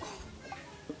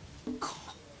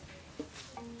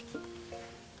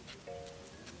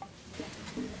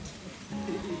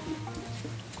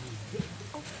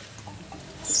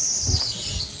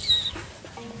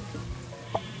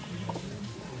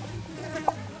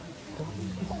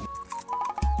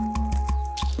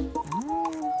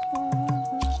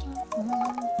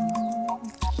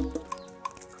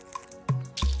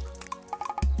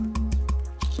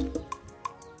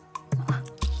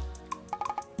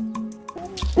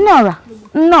 Nora,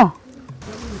 no.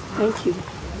 Thank you.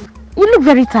 You look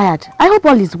very tired. I hope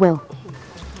all is well.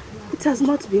 It has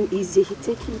not been easy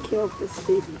taking care of this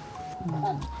baby.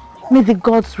 May the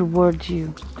gods reward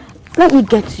you. Let me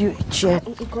get you a chair.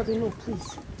 God, no,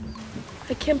 please.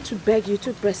 I came to beg you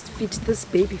to breastfeed this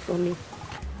baby for me.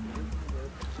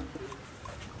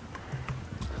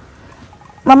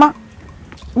 Mama,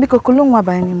 biko kulungwa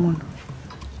ba ni muno.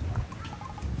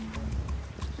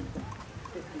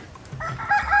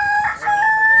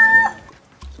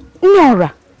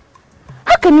 Nora,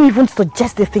 how can you even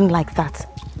suggest a thing like that?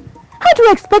 How do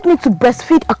you expect me to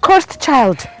breastfeed a cursed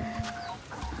child?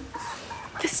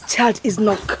 This child is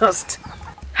not cursed.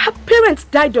 Her parents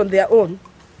died on their own.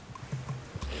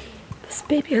 This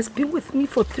baby has been with me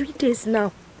for 3 days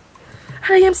now.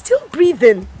 And I am still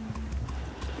breathing.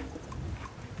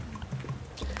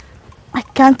 I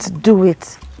can't do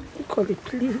it. Collie,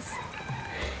 please.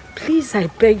 Please, I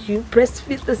beg you,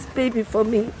 breastfeed this baby for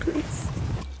me, please.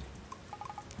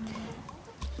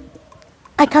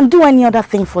 I can do any other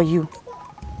thing for you.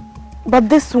 But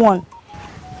this one...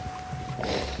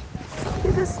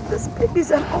 This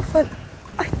baby's an orphan.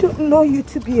 I don't know you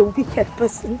to be a wicked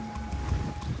person.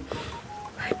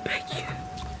 I beg you.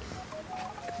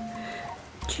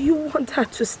 Do you want her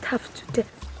to starve to death?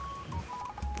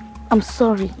 I'm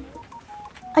sorry.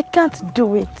 I can't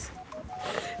do it.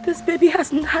 This baby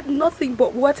hasn't had nothing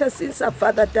but water since her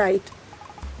father died.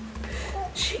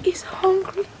 She is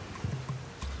hungry.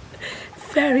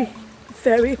 Very,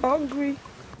 very hungry.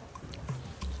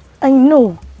 I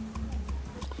know.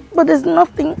 But there's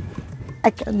nothing I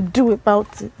can do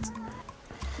about it.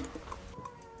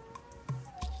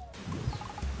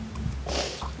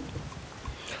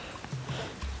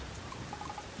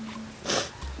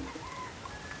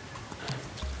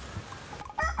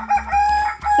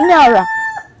 Nara!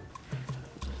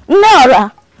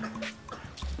 Nara!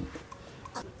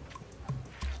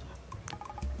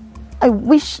 I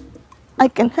wish I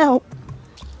can help,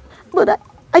 but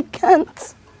I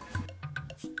can't.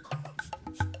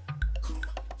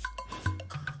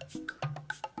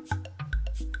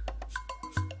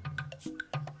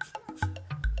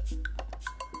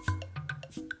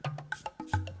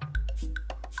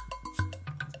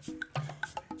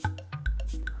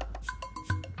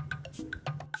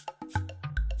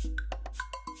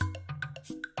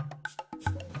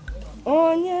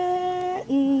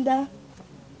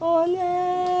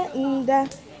 Onye nda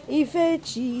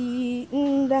ifechi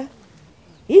nda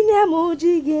inye mu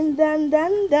jiginda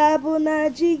nda bụ na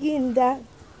jiginda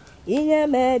inye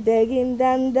me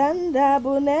deginda nda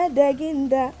bụ na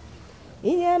deginda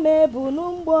inye me bụ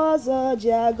n'mgbe ọzọ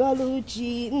ji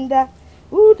agọluchi nda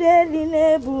udeli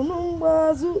na-ebu n'mgbe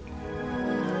ọzọ.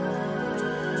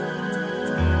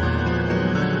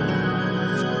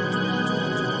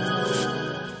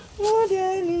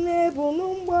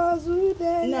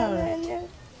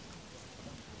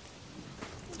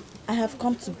 I have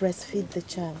come to breastfeed the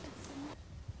child.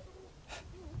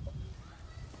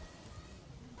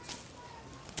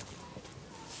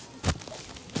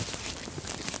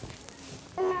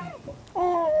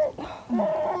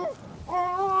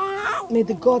 May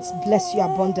the gods bless you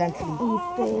abundantly.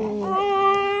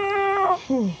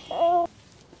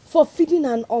 For feeding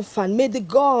an orphan, may the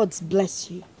gods bless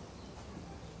you.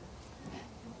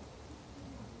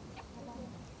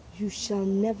 You shall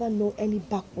never know any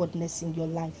backwardness in your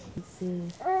life. May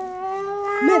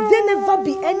there never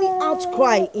be any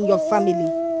outcry in your family.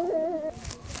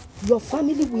 Your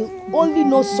family will only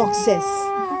know success.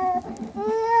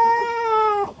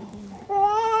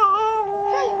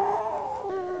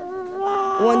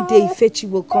 One day, Fechi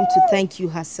will come to thank you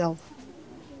herself.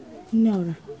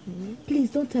 Nora, please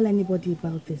don't tell anybody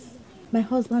about this. My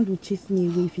husband will chase me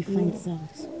away if he finds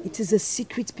out. It is a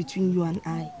secret between you and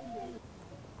I.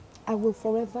 I will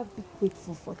forever be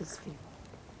grateful for this favor.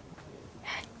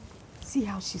 See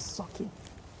how she's sucking.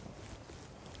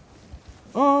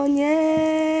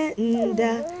 Onye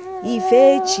nda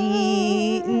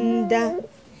ifechi nda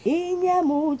inye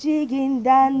mu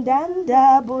jiginda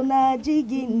nda bụ na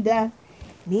jiginda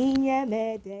n'inye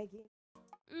me degi.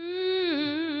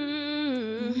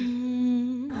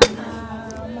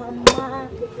 Mama,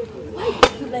 why do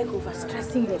you like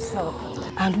overstressing yourself?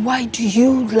 And why do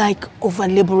you like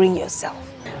overlaboring yourself?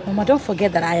 Mama, don't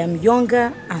forget that I am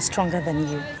younger and stronger than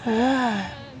you.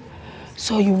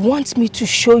 So you want me to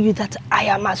show you that I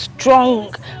am as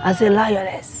strong as a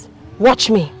lioness? Watch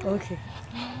me. Okay.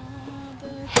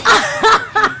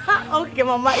 Okay,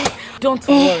 Mama. Don't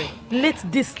worry. Let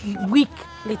this weak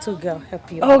little girl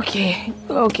help you.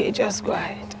 Okay, just go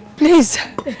ahead. Please.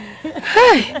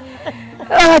 Hey.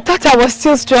 I thought I was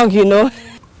still strong, you know.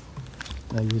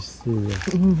 Are you serious?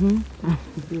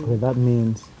 Well, that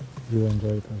means you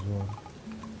enjoy it as well.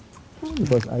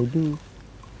 Because I do.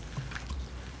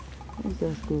 Let's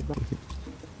just go back.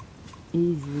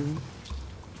 Easy.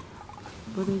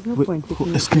 But there's no point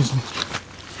taking excuse me.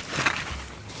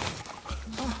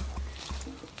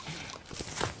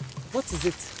 What is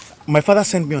it? My father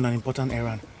sent me on an important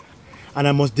errand, and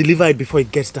I must deliver it before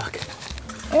it gets dark.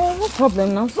 No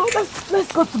problem now. So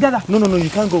let's go together. No, you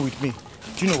can't go with me.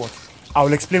 Do you know what? I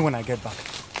will explain when I get back.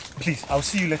 Please, I'll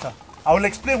see you later. I will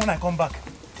explain when I come back.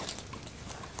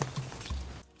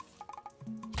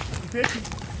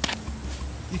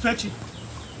 Ifechi.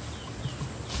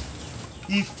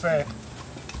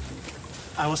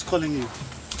 I was calling you.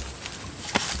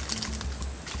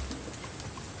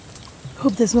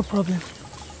 Hope there's no problem.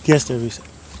 Yes, there is.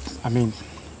 I mean,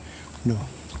 no,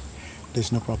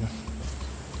 there's no problem.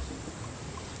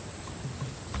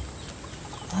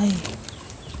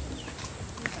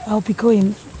 I'll be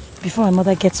going before my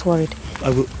mother gets worried. I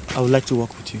would like to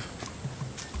walk with you.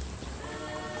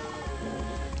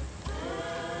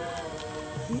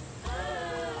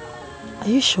 Are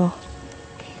you sure?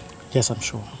 Yes, I'm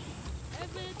sure.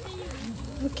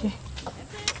 Okay.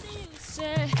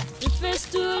 Refers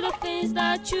to the things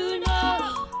that you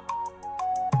know.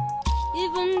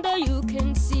 Even though you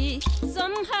can see,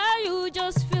 somehow you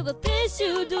just feel the things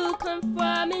you do come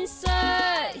from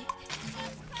inside.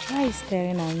 Why are you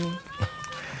staring at me?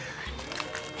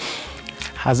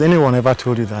 Has anyone ever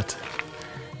told you that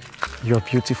you're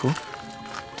beautiful?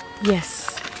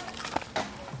 Yes.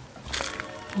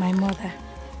 My mother.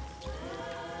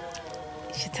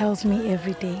 She tells me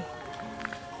every day.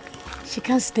 She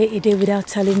can't stay a day without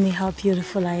telling me how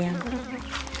beautiful I am.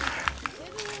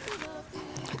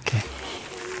 Okay.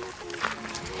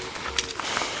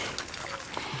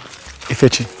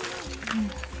 Ifechi,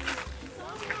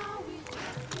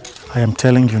 I am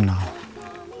telling you now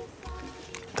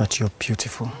that you're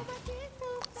beautiful.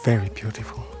 Very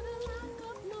beautiful.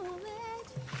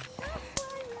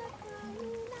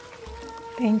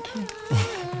 Thank you.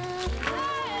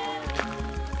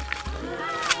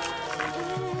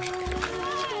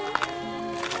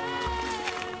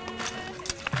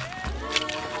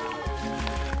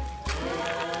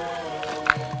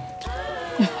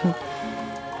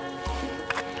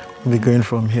 We'll be going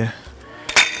from here.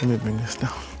 Let me bring this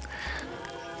down.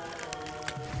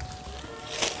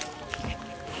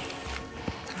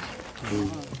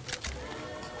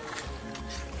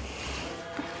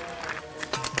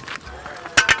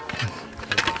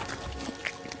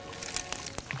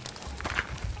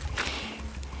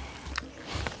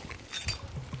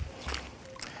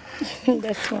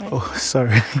 That's fine. Oh,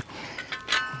 sorry.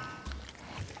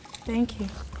 Thank you.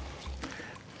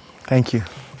 Thank you.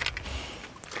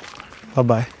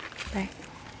 Bye-bye. Bye.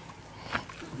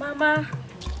 Mama.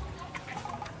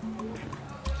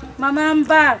 Mama, I'm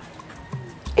back.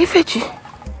 Ifechi.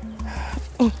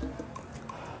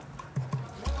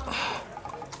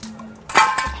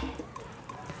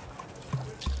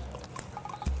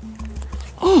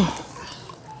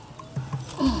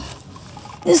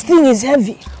 This thing is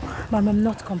heavy. Mom, I'm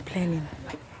not complaining.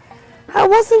 I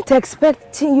wasn't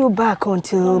expecting you back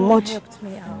until Someone much. helped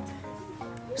me out.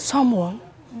 Someone?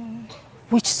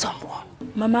 Which someone?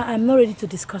 Mama, I'm not ready to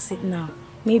discuss it now.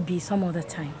 Maybe some other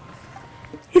time.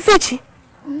 Ifechi,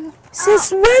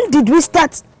 since when did we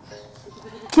start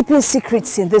keeping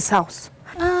secrets in this house?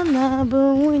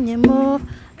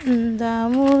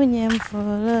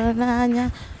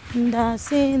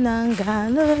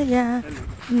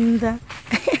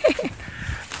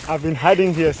 I've been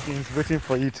hiding here since, waiting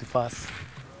for you to pass.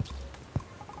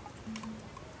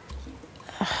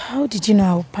 How did you know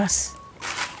I would pass?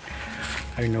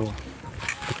 I know,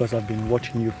 because I've been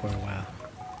watching you for a while.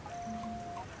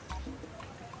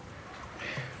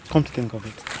 Come to think of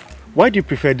it, why do you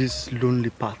prefer this lonely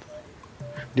path?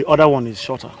 The other one is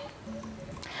shorter.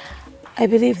 I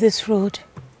believe this road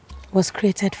was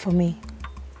created for me.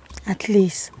 At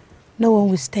least, no one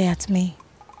will stare at me,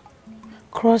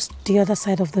 cross the other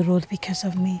side of the road because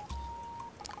of me,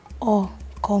 or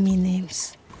call me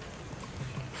names.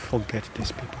 Forget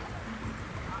these people.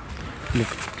 Look,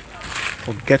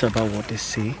 forget about what they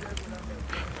say.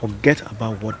 Forget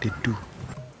about what they do.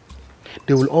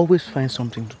 They will always find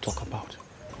something to talk about.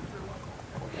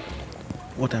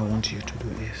 What I want you to do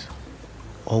is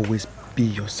always be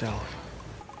yourself.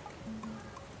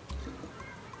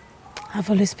 I've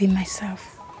always been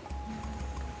myself.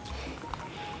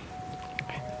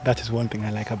 That is one thing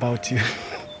I like about you.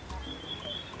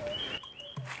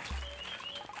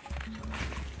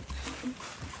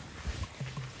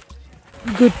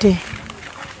 Good day.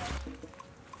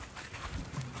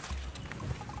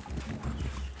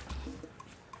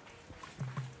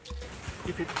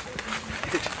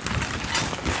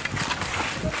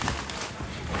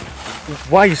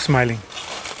 Why are you smiling?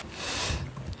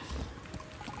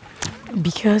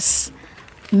 Because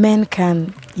men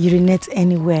can urinate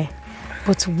anywhere,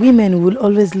 but women will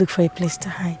always look for a place to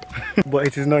hide. But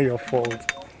it is not your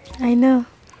fault. I know.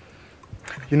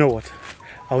 You know what?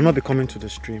 I will not be coming to the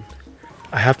stream.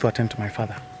 I have to attend to my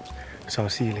father. So I'll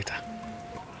see you later.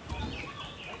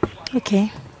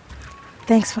 Okay.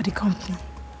 Thanks for the company.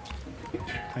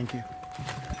 Thank you.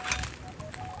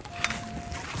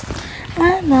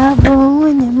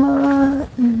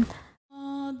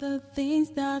 All the things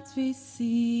that we see,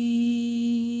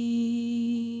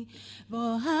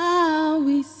 but how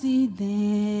we see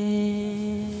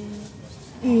them.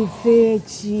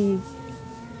 Ifechi,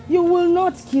 you will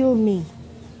not kill me.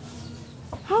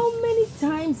 How many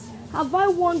times Have I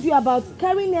warned you about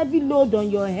carrying heavy load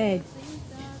on your head?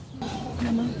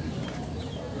 Mama,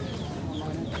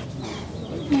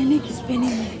 my neck is paining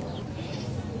me.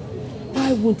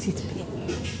 Why won't it pain?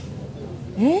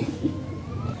 Eh?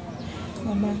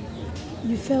 Mama,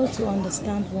 you fail to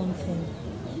understand one thing.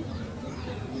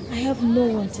 I have no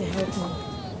one to help me.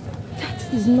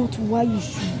 That is not why you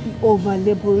should be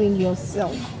over-laboring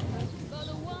yourself.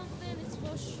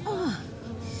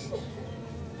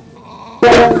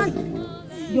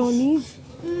 Your knees?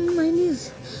 My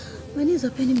knees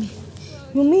are paining me.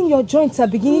 You mean your joints are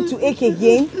beginning to ache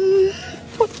again?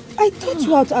 But I thought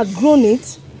you had outgrown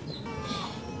it.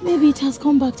 Maybe it has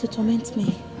come back to torment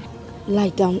me. Lie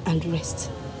down and rest.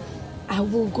 I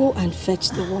will go and fetch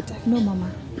the water. No,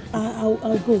 Mama.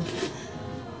 I'll go.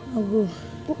 I'll go.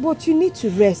 But you need to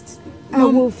rest. I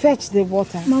will fetch the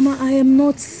water. Mama, I am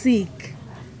not sick.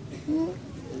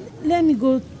 Let me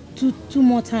go two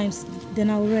more times, then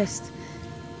I'll rest.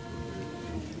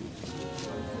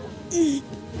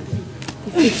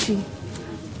 Ifechi.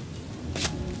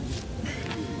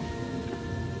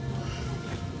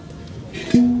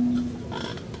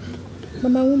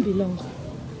 Mama, I won't be long.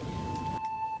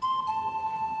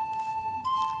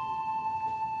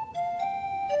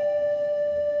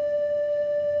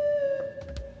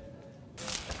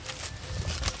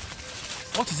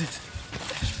 What is it?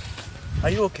 Are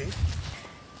you okay?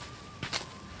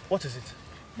 What is it?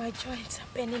 My joints are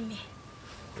paining me.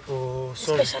 Oh,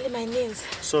 sorry. Especially my nails.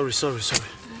 Sorry.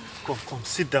 Come,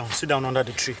 sit down under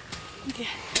the tree. Okay.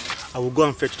 I will go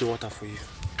and fetch the water for you.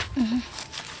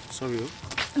 Sorry.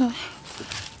 Oh,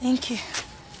 thank you.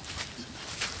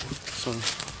 Sorry.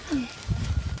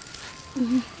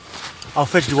 I'll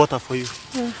fetch the water for you.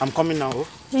 I'm coming now. Oh.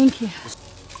 Thank you.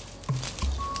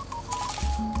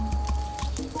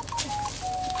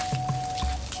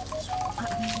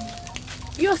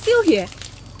 You're still here?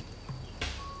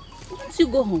 Once you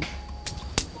go home,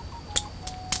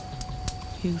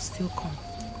 He'll still come.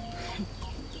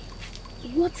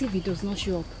 what if he does not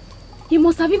show up? He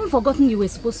must have even forgotten you were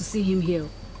supposed to see him here.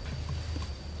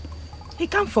 He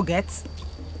can't forget.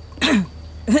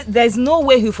 There's no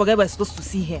way he'll forget we're supposed to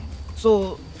see here.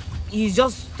 So he's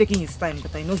just taking his time,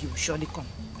 but I know he will surely come.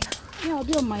 Yeah, I'll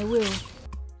be on my way.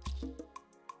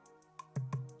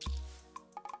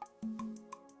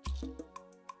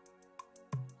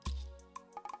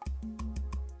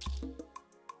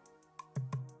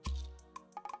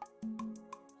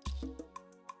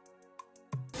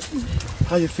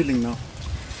 How are you feeling now?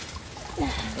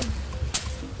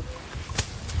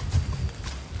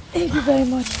 Thank you very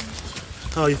much.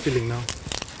 How are you feeling now?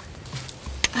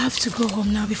 I have to go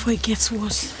home now before it gets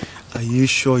worse. Are you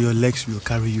sure your legs will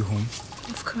carry you home?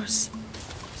 Of course.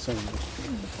 Sorry.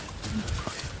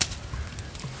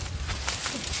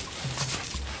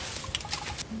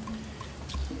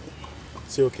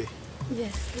 Is it okay?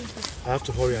 Yes, thank you. I have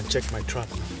to hurry and check my trap.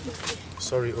 Okay.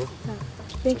 Sorry, oh.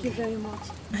 Thank you very much.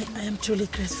 I am truly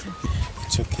grateful.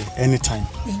 It's okay. Anytime.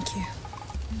 Thank you.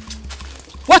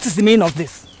 What is the meaning of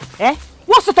this? Eh?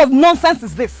 What sort of nonsense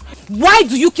is this? Why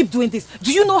do you keep doing this?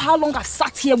 Do you know how long I've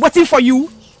sat here waiting for you?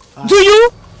 Do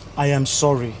you? I am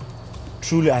sorry.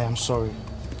 Truly, I am sorry.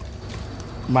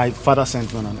 My father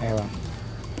sent me on an errand.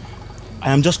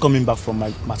 I am just coming back from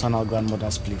my maternal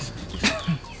grandmother's place.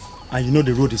 And you know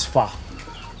the road is far.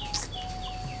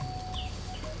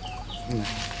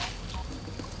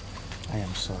 I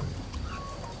am sorry.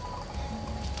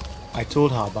 I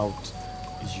told her about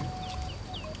you.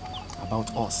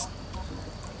 About us.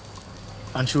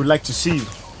 And she would like to see you.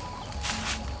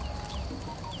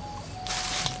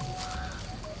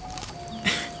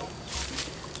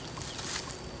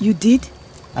 You did?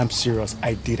 I'm serious.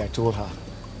 I did. I told her.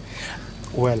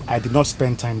 Well, I did not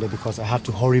spend time there because I had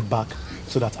to hurry back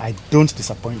so that I don't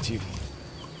disappoint you.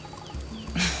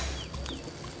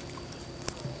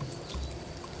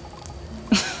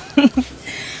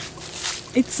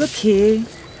 It's okay.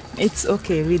 It's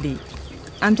okay, really.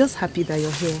 I'm just happy that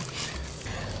you're here.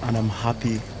 And I'm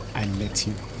happy I met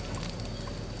you.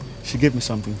 She gave me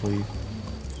something for you.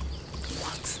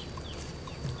 What?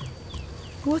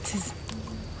 What is it?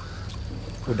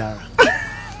 Udara.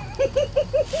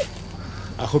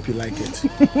 I hope you like it.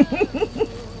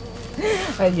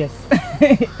 Yes.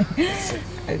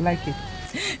 I like it.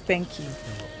 Thank you.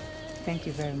 Thank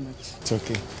you very much. It's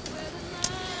okay.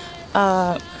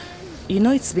 You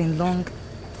know, it's been long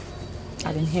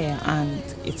I've been here and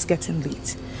it's getting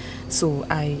late. So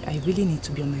I really need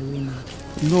to be on my way now.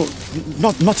 No,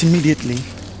 not immediately.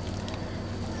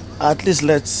 At least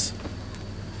let's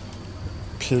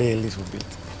play a little bit.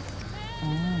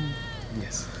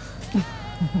 Yes.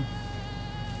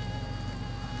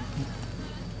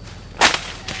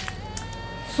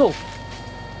 So,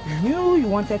 you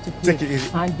wanted to pay Take it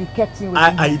easy. and you kept him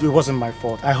waiting. It wasn't my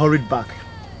fault. I hurried back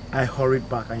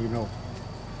and you know.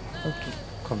 Okay.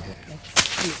 Come here.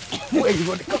 Where you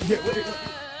want to come here?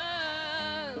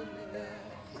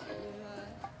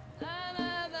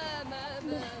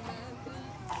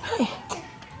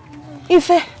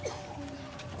 Ife.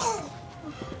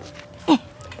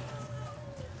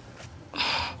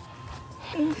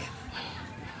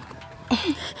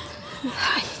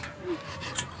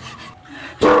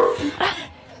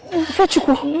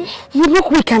 Ifechukwu, you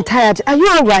look weak and tired. Are you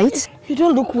alright? You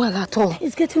don't look well at all.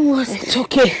 It's getting worse. It's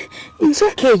okay. It's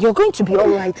okay. You're going to be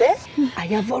alright, eh? I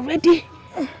have already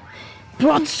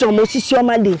brought some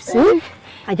osisioma leaves.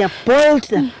 I have boiled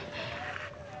them.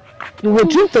 You will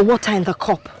drink the water in the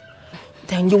cup.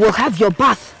 Then you will have your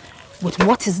bath with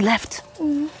what is left.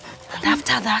 And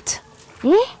after that,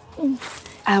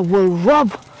 I will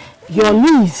rub your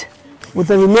knees with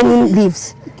the remaining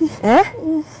leaves. Eh?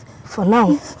 For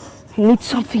now, you need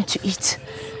something to eat.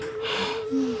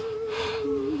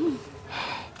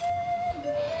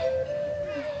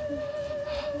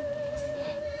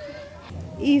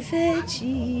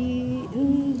 Ifechi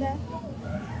nda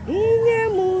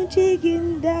Inyamu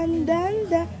jiginda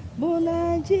ndanda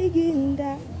Bona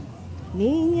jiginda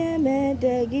Ninyame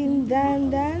deginda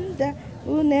ndanda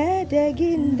Unede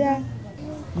ginda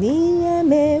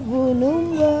Ninyame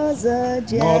bunungoza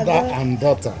java Mother and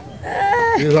daughter.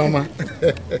 Irama.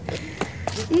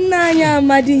 Nanya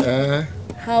Amadi.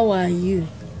 How are you?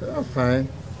 I'm fine.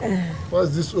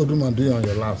 What's this old woman doing on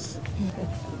your laps?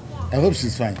 I hope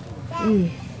she's fine.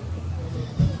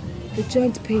 The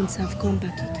joint pains have come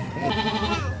back again.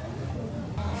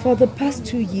 For the past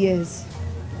 2 years,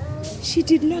 she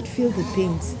did not feel the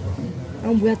pains,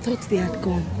 and we thought they had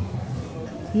gone.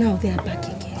 Now they are back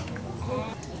again.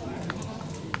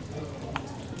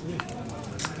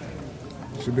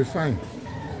 She'll be fine.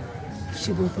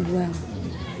 She will be well.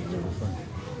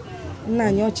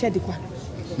 Nanyo Chedikwa,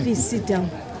 please sit down.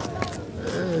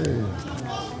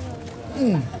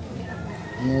 Hey.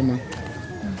 Mama.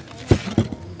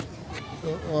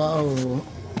 Wow.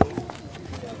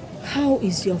 How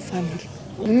is your family?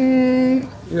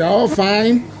 We are all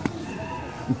fine.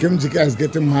 Nkemjika is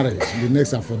getting married the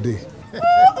next day.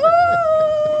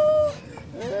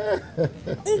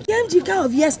 Nkemjika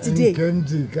of yesterday.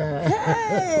 Nkemjika.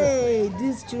 Hey,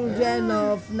 these children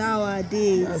of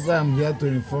nowadays. That's why I'm here to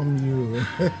inform you.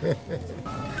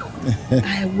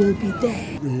 I will be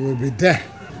there. You will be there.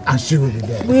 And she will be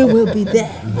there. We will be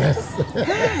there. Yes.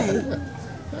 Hey,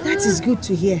 that is good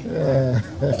to hear.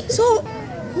 So,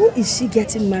 who is she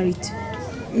getting married to?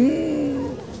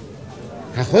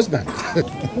 Her husband.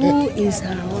 Who is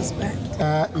her husband?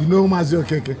 You know Mazi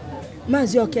Okeke?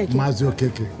 Mazi Okeke? Mazi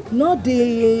Okeke. Not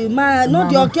the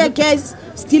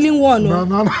Okeke stealing one. No.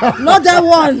 Not that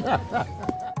one.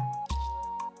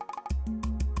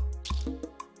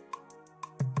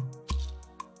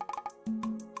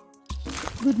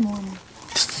 Good morning.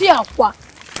 See Akwa.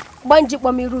 Ogbanje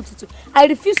Kwamiru Tutu. I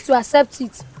refuse to accept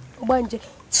it. Ogbanje.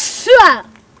 Sure.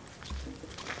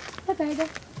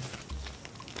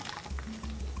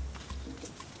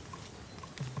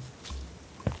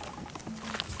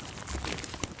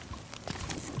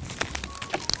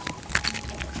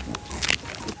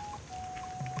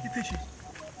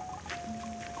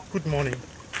 Good morning.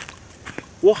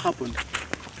 What happened?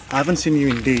 I haven't seen you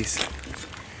in days.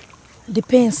 The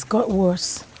pains got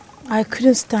worse. I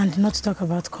couldn't stand not to talk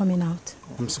about coming out.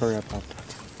 I'm sorry about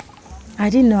that. I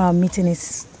didn't know our meeting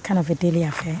is kind of a daily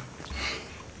affair.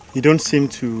 You don't seem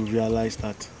to realize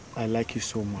that I like you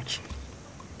so much.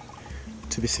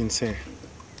 To be sincere,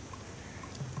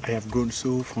 I have grown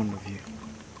so fond of you.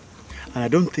 And I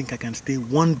don't think I can stay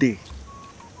one day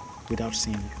without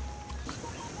seeing you.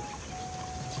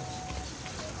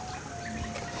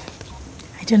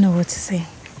 I don't know what to say.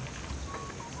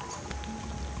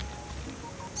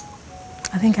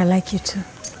 I think I like you too.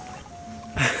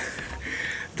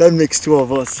 That makes two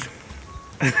of us.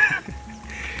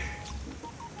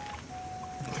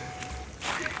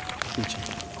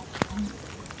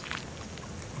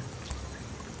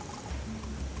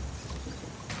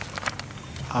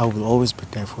 I will always be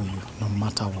there for you, no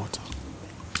matter what.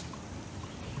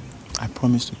 I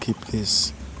promise to keep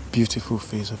this beautiful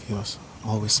face of yours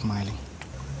always smiling.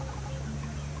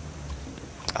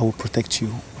 I will protect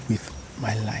you with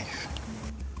my life.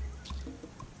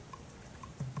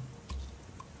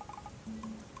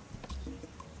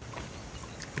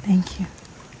 Thank you.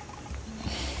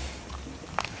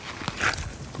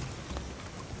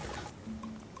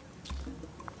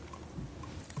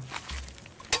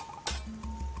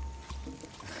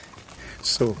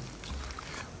 So,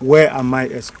 Where am I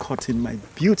escorting my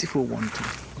beautiful one to?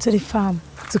 To the farm,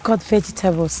 to cut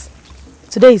vegetables.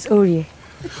 Today is Orie.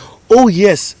 Oh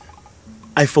yes,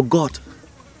 I forgot.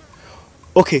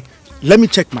 Okay, let me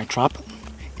check my trap.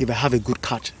 If I have a good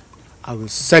catch, I will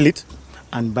sell it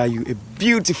and buy you a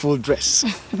beautiful dress.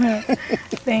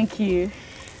 Thank you.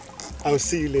 I'll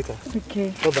see you later.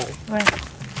 Okay. Bye-bye. Bye.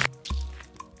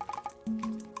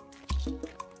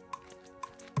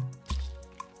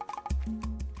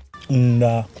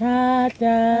 Nda. Cha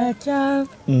cha cha.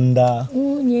 Nda.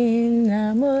 Unye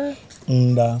namo.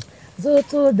 Nda.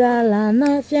 Zoto dala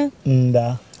nafia.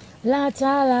 Nda. La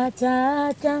cha la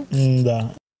cha cha.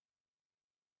 Nda.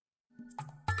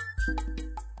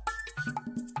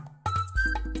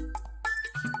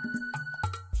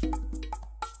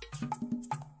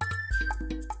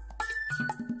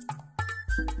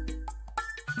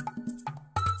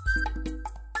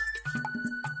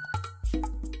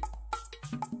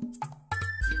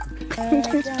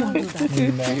 Don't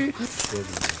do that.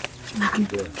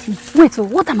 Wait, so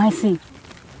what am I saying?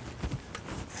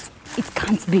 It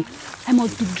can't be. I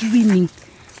must be dreaming.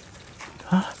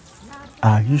 Huh?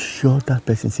 Are you sure that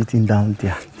person sitting down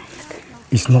there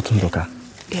is not Ndoka?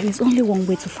 There is only one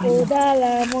way to find out.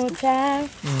 Nda.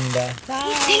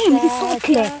 Damn, it's so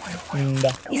clear.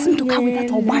 Nda. It's Nduka with that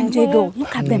Ogbanje girl.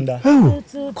 Look at them. Oh.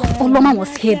 Oloma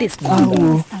must hear this.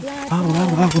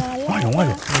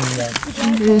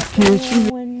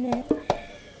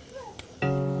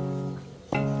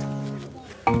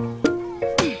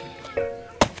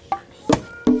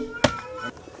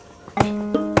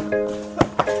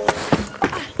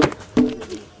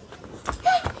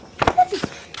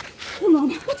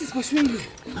 What is pursuing you?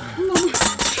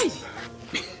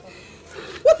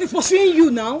 What is pursuing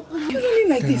you now? You're running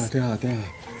like this. Tell her.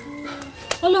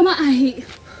 Oloma,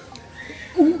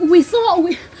 we saw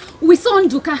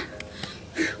Nduka.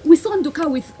 We saw Nduka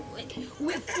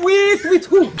with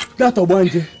who? That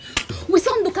Ogbanje. We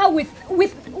saw Nduka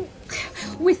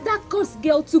with that cursed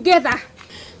girl together.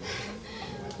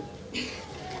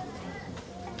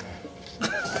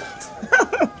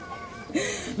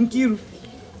 Nkiru,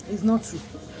 it's not true.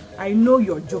 I know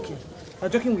you're joking. You're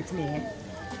joking with me, eh?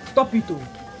 Stop it, oh.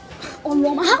 Oh,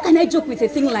 Mama, how can I joke with a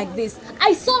thing like this?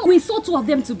 We saw two of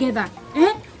them together.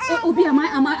 Eh? Obi, am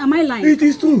I lying? It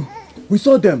is true. We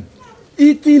saw them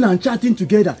eating and chatting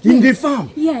together in the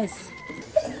farm. Yes.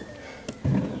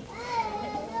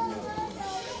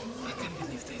 I can't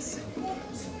believe this.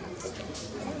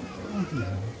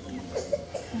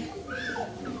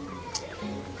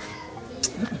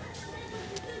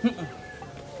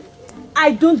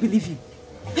 I don't believe you.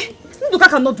 Nduka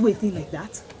cannot do a thing like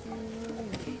that.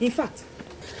 In fact,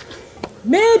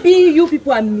 maybe you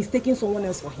people are mistaking someone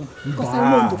else for him. Because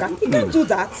I know Nduka. He can't do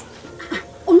that.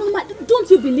 Oh, Mama, don't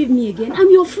you believe me again?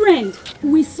 I'm your friend.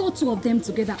 We saw two of them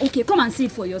together. Okay, come and see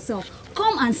it for yourself.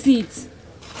 Come and see it.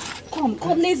 Come,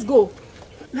 let's go.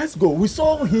 Let's go. We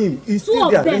saw him. He's Two still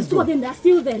of there. them, Let's two go. of them, they're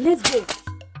still there. Let's go.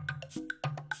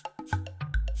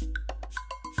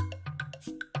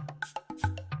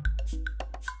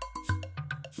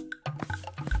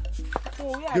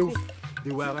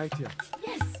 They were right here.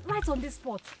 Yes, right on this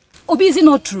spot. Obi, is it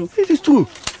not true? It is true.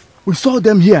 We saw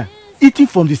them here, eating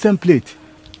from the same plate.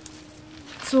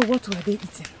 So what were they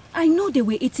eating? I know they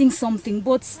were eating something,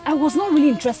 but I was not really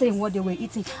interested in what they were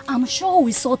eating. I'm sure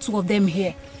we saw two of them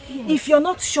here. Yes. If you're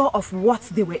not sure of what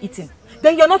they were eating,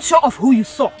 then you're not sure of who you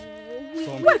saw.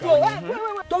 Wait.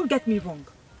 Don't get me wrong.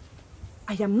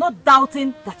 I am not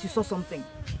doubting that you saw something.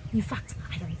 In fact,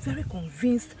 I am very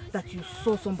convinced that you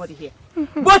saw somebody here.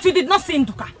 But you did not see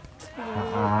Nduka.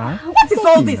 What is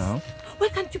all this? Why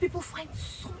can't you people find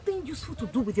something useful to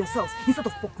do with yourselves instead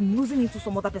of nosing into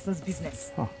some other person's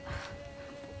business?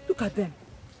 Look at them.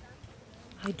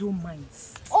 I don't mind.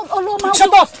 Oh, Loma,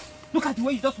 shut up! Look at the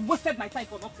way you just wasted my time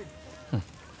for nothing.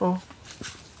 Oh.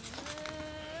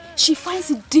 She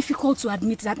finds it difficult to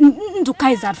admit that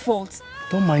Nduka is at fault.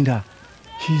 Don't mind her.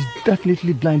 She's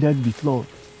definitely blinded with love.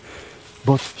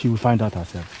 But she will find out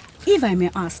herself. If I may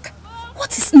ask,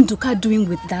 what is Nduka doing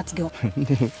with that girl?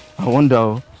 I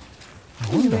wonder.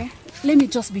 Anyway, let me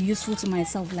just be useful to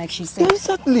myself, like she said.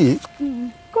 Exactly.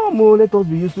 Come on, let us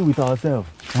be useful with ourselves.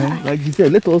 Like she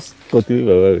said, let us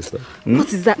continue our stuff.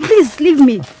 What is that? Please leave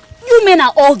me. You men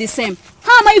are all the same.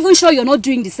 How am I even sure you're not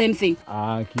doing the same thing?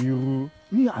 Kiru.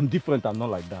 Me, I'm different. I'm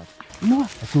not like that. You know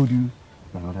what? I told you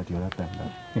the other time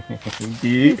that.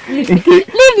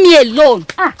 Leave me alone.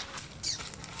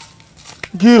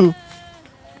 Gil,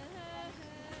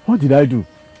 what did I do?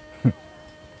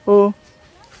 Oh,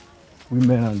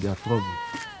 women and their trouble.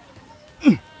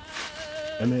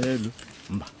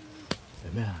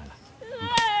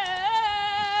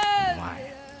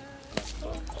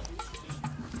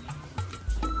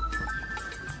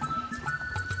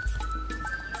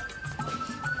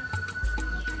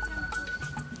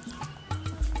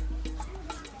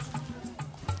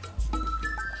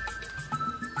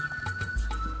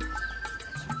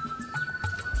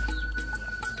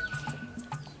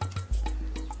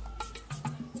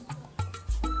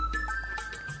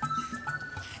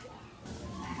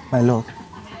 My love,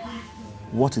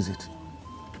 what is it?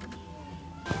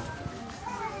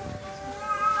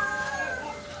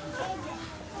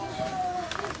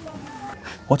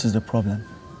 What is the problem?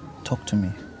 Talk to me.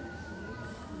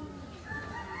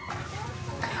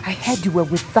 I heard you were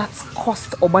with that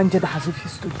cursed Ogbanje that has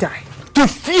refused to die. To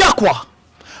Fiakwa!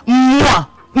 Mwah!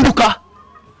 Mbuka!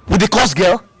 With the cursed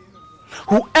girl?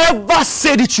 Whoever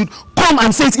said it should come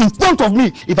and say it in front of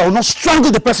me if I will not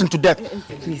strangle the person to death.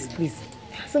 Please, please.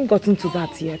 It hasn't gotten to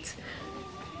that yet.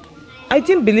 I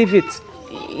didn't believe it,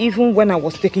 even when I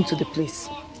was taken to the place.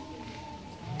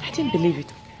 I didn't believe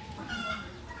it.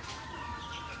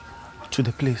 To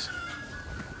the place?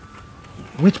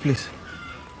 Which place?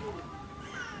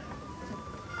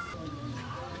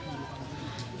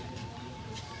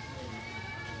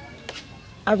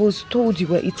 I was told you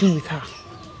were eating with her.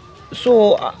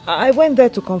 So I went there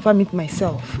to confirm it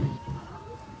myself.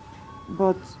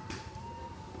 But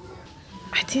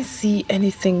I didn't see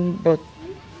anything but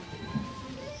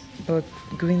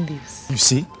green leaves. You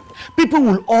see? People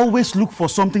will always look for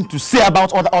something to say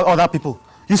about other people.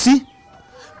 You see?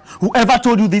 Whoever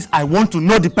told you this, I want to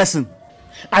know the person.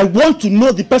 I want to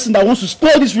know the person that wants to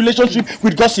spoil this relationship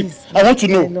with gossip. Please, I want to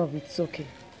know. My love, it's okay.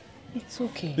 It's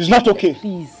okay. It's not okay.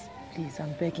 Please, please,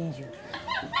 I'm begging you.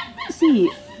 See,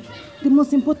 the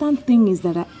most important thing is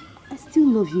that I still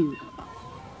love you.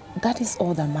 That is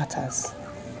all that matters.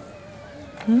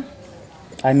 Hmm?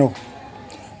 I know.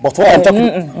 But what I'm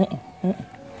talking...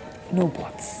 No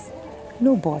buts.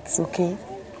 No buts, okay?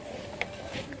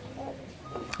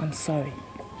 I'm sorry.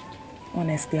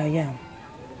 Honestly, I am.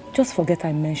 Just forget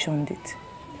I mentioned it.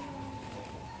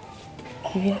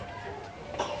 You hear?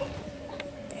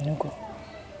 You go.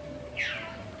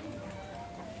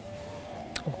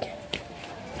 Okay.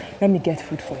 Let me get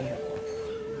food for you.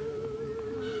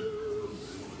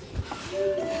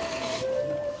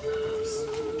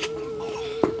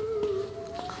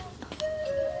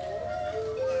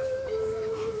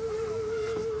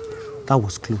 That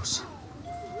was close.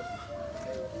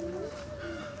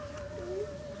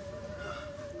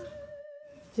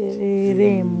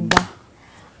 Chiremba,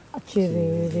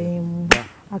 chiremba,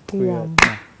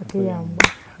 akiyamba, akiyamba,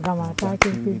 gamata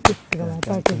kimpinti,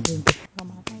 gamata kimpinti,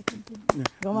 gamata kimpinti,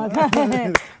 gamata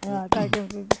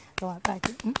kimpinti, gamata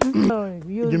kimpinti. Sorry,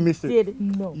 You missed it.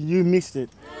 No. You missed it.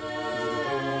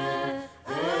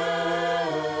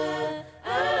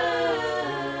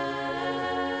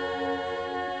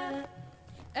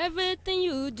 Everything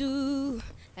you do,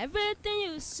 everything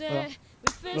you say,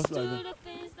 refers to the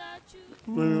things that you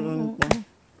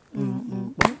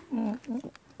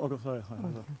Okay, sorry.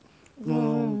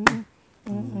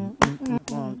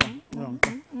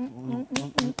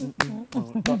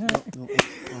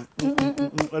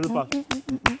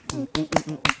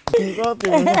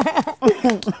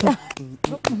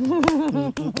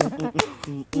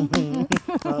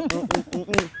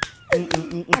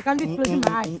 I can't be closing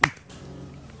my eyes.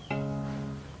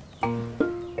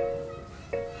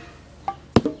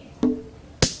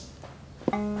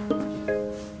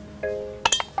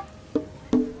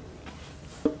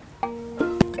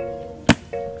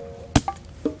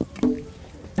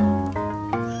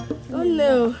 Oh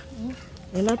no.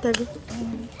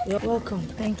 You're welcome.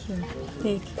 Thank you.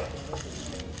 Take.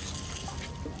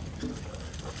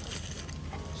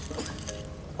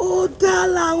 Oh,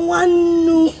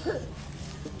 Dalawanu.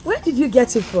 Where did you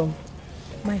get it from?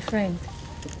 My friend.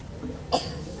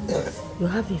 You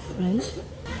have a friend?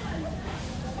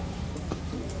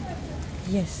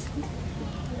 Yes.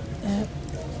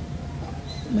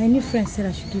 My new friend said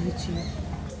I should give it to you.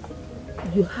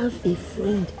 You have a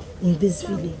friend in this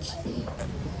village?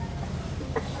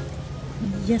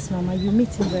 Yes, Mama. You meet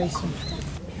him very soon.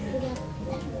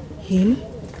 Him?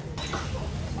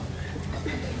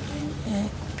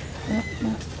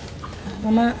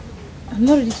 Mama, I'm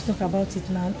not ready to talk about it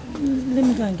now. Let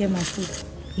me go and get my food.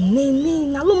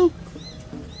 Nalum.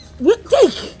 Wait,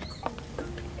 take.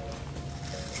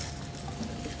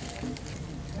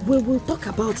 We will talk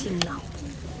about him now.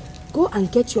 Go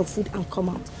and get your food and come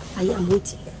out. I am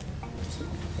waiting.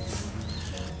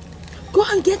 Go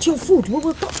and get your food. We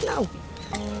will talk now.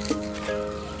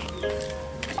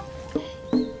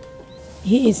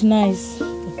 He is nice.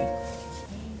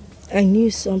 I knew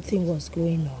something was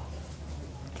going on.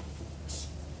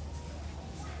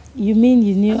 You mean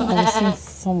you knew I was seeing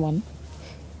someone?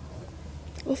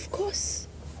 Of course.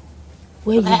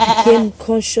 When you became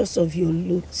conscious of your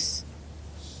looks,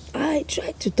 I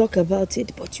tried to talk about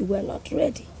it, but you were not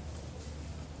ready.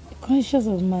 Conscious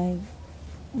of my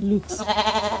looks?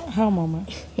 How, Mama?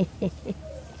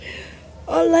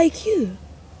 Unlike you.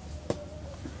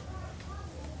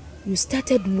 you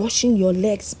started washing your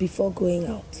legs before going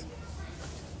out.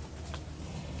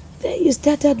 Then you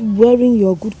started wearing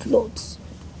your good clothes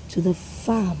to the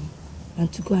farm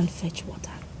and to go and fetch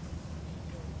water.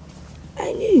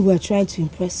 I knew you were trying to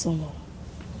impress someone.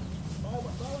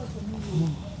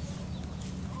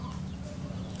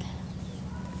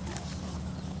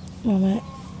 Mama,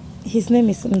 his name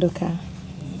is Ndoka.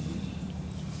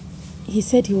 He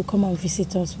said he will come and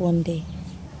visit us one day.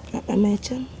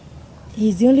 Amechan?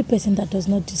 He's the only person that does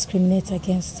not discriminate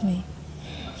against me.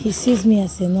 He sees me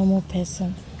as a normal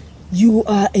person. You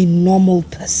are a normal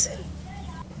person.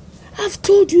 I've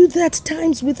told you that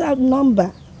times without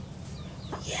number.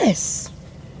 Yes,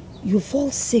 you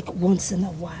fall sick once in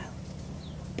a while.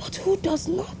 But who does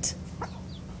not?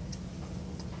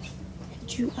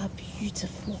 And you are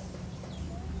beautiful.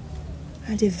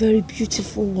 And a very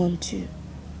beautiful one too.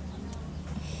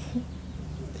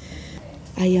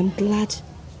 I am glad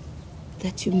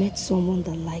that you met someone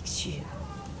that likes you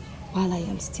while I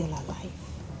am still alive.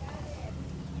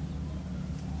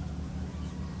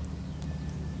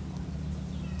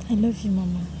 I love you,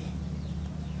 Mama.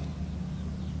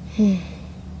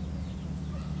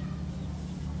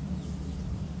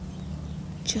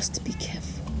 Just be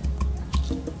careful.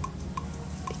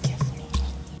 Be careful.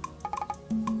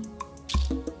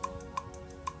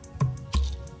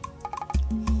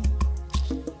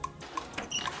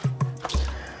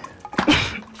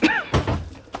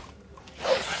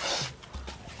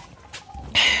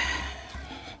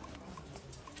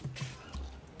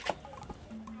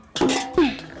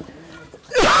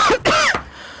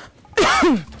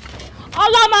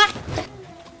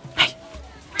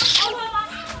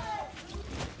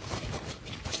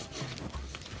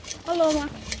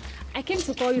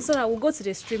 You so that we'll go to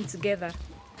the stream together.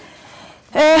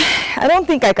 I don't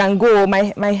think I can go.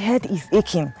 My head is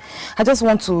aching. I just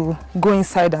want to go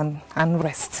inside and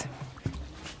rest.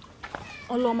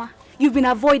 Oloma, you've been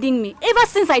avoiding me. Ever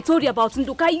since I told you about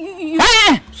Nduka, you...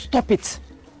 Stop it.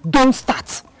 Don't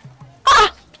start.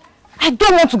 I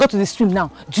don't want to go to the stream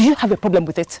now. Do you have a problem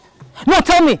with it? No,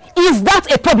 tell me, is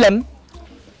that a problem?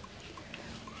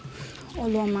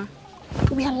 Oloma,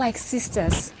 we are like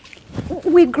sisters.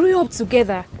 We grew up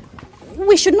together.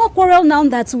 We should not quarrel now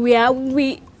that we...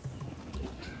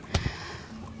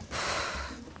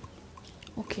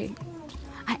 Okay.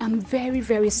 I am very,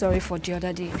 very sorry for the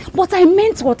other day. But I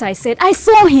meant what I said. I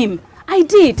saw him. I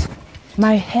did.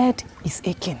 My head is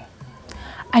aching.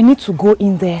 I need to go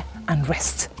in there and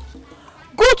rest.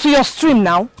 Go to your stream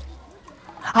now.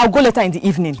 I'll go later in the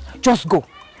evening. Just go.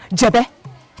 Jebe?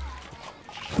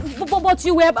 But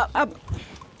you were...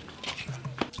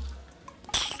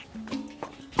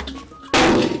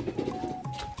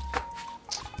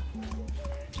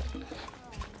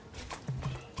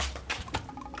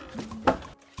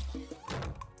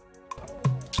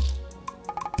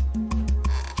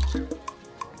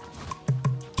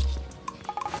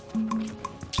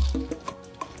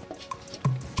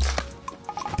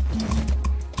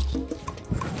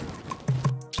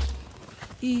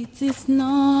 It is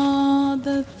not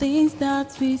the things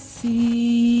that we see,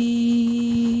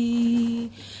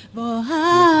 but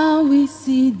how we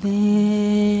see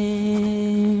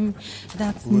them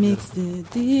that makes the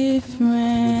difference.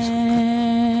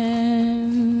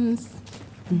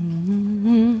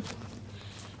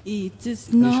 It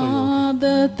is not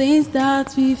the things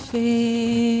that we face,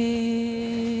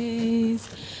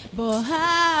 but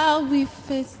how we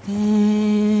face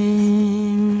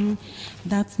them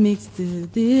that makes the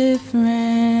difference.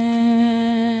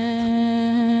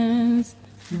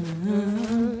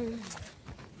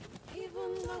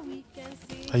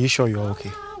 Are you sure you're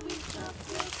okay?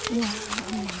 Yeah.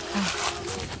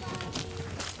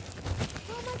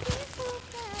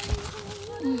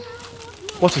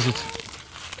 What is it?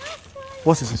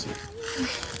 What is it?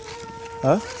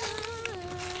 Huh?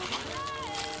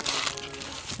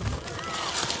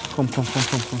 Come.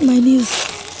 My knees.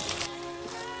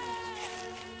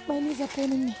 My knees are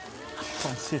paining me.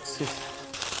 Come, sit.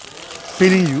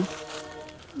 Paining you?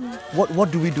 Yeah.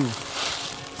 What do we do?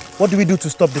 What do we do to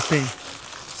stop the pain?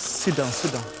 Sit down.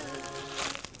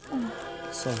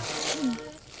 Sorry.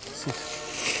 Sit.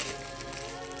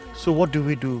 So what do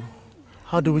we do?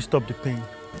 How do we stop the pain?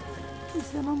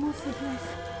 It's a normal sickness.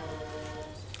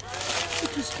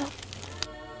 It will stop.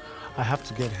 I have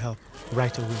to get help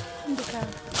right away.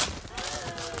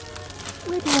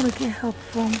 Where do you want to get help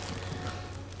from?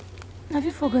 Have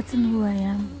you forgotten who I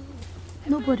am?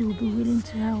 Nobody will be willing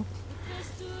to help.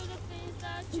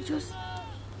 You just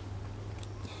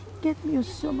get me your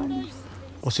Osisioma leaves.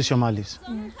 Osisioma leaves?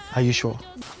 Yes. Are you sure?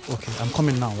 Okay, I'm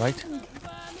coming now, right? Okay.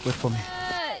 Wait for me.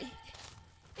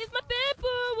 If my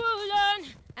people would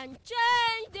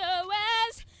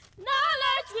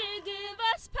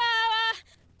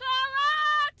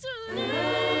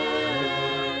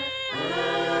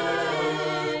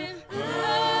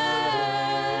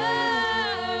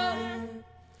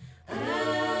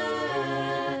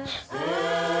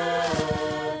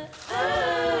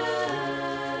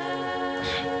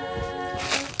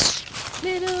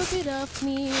Little bit of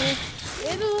me,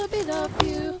 little bit of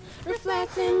you,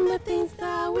 reflecting the things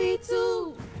that we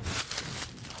do.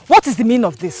 What is the meaning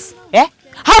of this? Eh?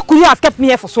 How could you have kept me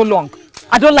here for so long?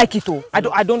 I don't like it, oh. I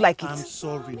don't like it. I'm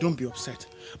sorry. Don't be upset.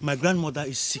 My grandmother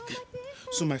is sick,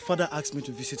 so my father asked me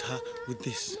to visit her with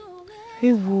this.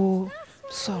 Hey, whoa.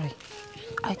 Sorry.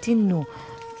 I didn't know.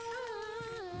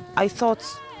 I thought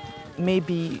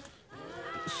maybe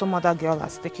some other girl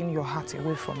has taken your heart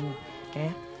away from me. Eh?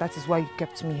 That is why you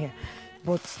kept me here.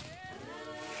 But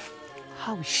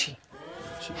how is she?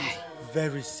 She is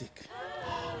very sick.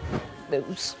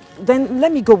 Then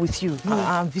let me go with you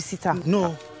and visit her.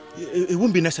 No, it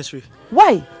won't be necessary.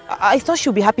 Why? I thought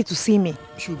she'll be happy to see me.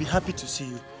 She'll be happy to see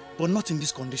you, but not in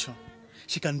this condition.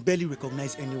 She can barely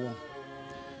recognize anyone.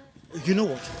 You know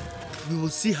what? We will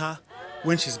see her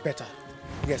when she's better.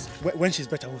 Yes, when she's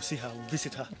better, we'll see her, we'll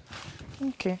visit her.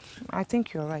 Okay, I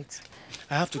think you're right.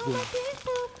 I have to go.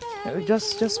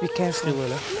 Just be careful. Stay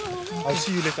well, eh? I'll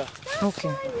see you later.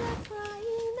 Okay.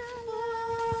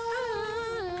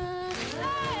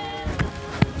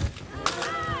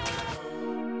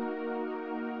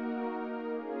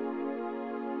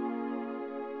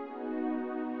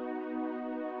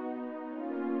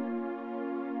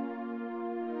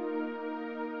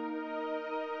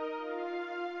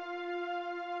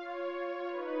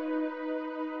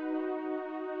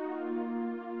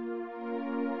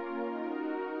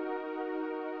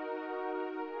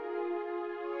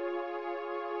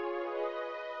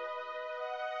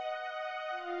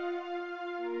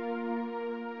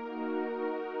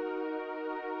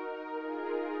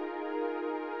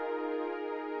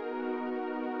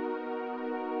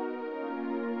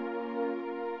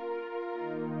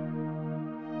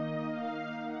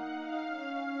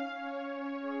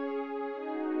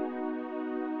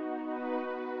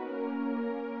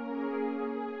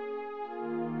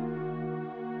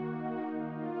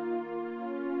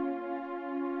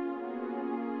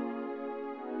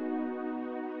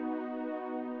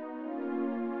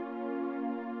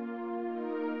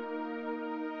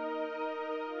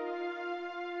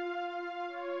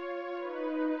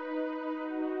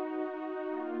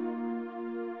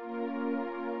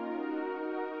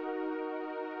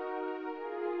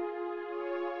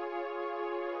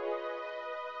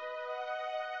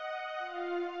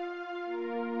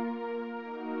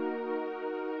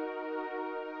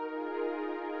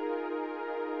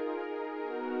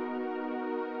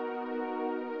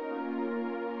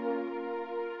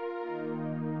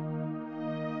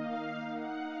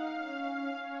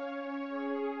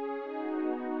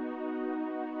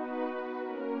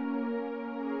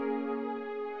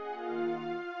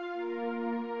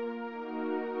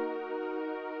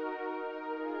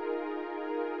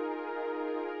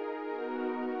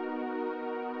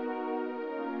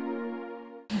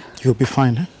 You'll be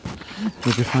fine, eh?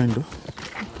 You'll be fine, though.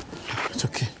 It's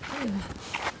okay.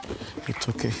 It's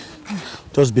okay.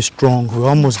 Just be strong. We're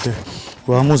almost there.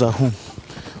 We're almost at home.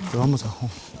 We're almost at home.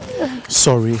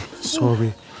 Sorry.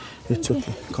 It's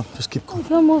okay. Come, just keep going.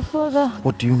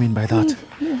 What do you mean by that?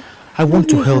 I want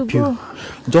to help you.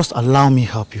 Just allow me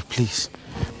help you, please.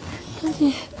 Can't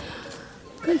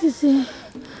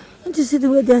you see the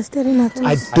way they're staring at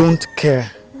us? I don't care.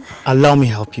 Allow me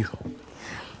help you.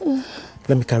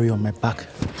 Let me carry you on my back.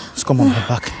 Just come on my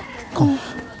back. Come.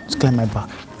 Just climb my back.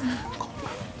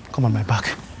 Come on my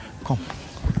back. Come.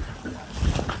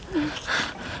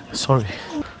 Sorry.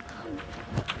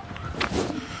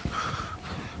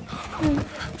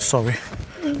 Sorry.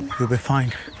 You'll be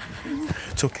fine.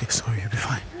 It's okay. Sorry, you'll be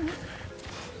fine.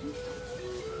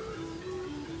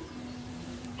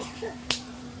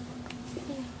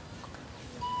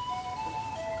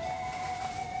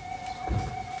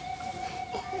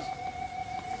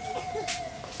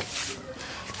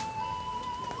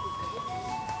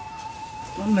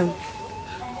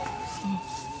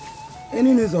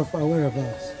 Any news of our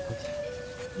whereabouts?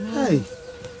 No. Hi.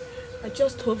 I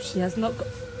just hope she has not got...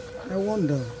 I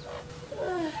wonder.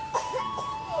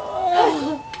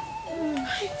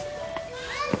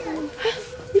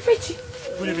 Ifechi,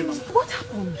 Good evening, Mama. what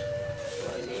happened?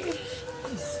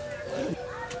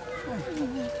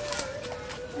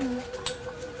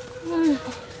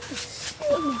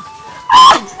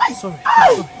 Sorry.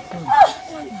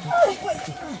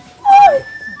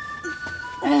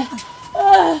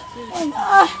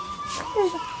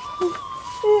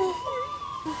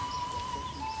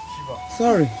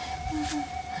 Sorry.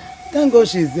 Thank God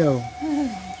she's there.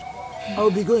 I'll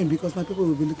be going because my people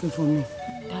will be looking for me.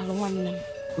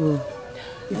 Oh,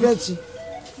 Ifechi.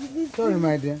 Sorry,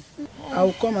 my dear. I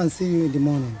will come and see you in the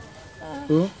morning.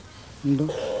 Oh, Ndo.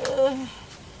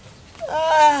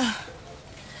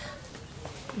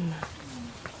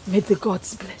 May the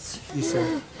gods bless you.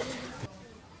 Listen.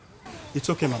 It's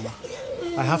okay, Mama.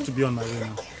 I have to be on my way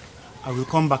now. I will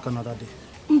come back another day.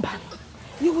 Mba,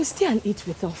 you will stay and eat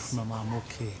with us. Mama, I'm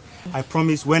okay. I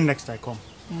promise when next I come,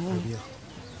 I'll be here.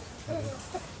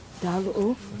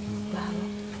 Dalo.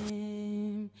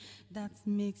 That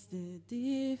makes the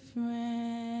difference.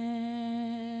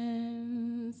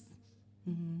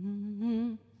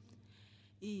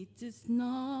 It is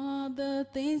not the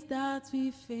things that we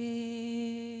face,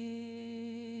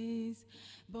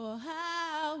 but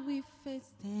how we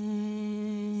face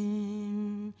them.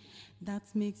 That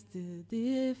makes the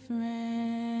difference.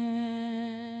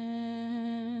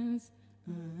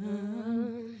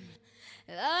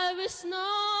 Life is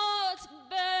not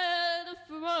better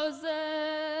for us,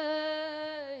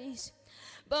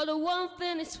 but the one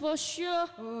thing is for sure,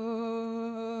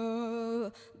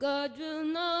 God will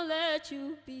not let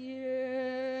you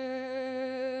bear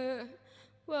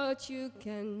what you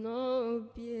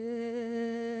cannot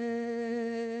bear.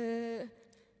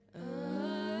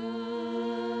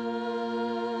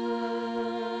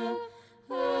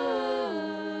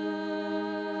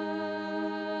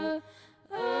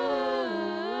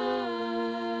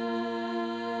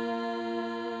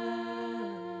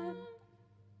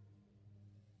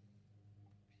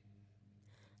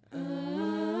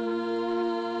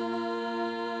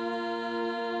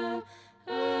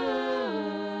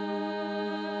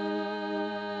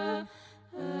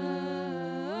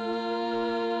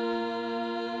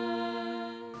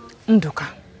 Nduka.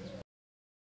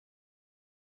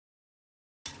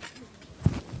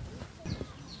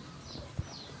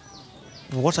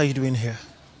 What are you doing here?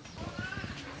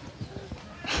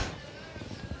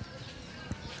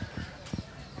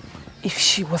 If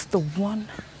she was the one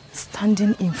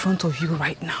standing in front of you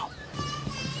right now,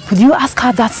 would you ask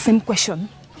her that same question?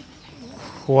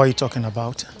 Who are you talking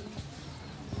about?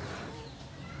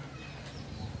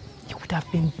 It would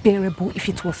have been bearable if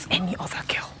it was any other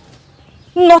girl.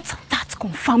 Not that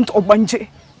confirmed Ogbanje.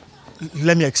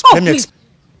 Let me explain.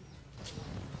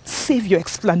 Save your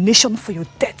explanation for your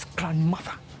dead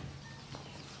grandmother.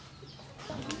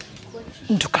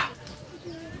 Nduka,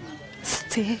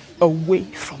 stay away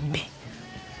from me.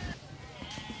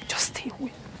 Just stay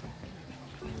away.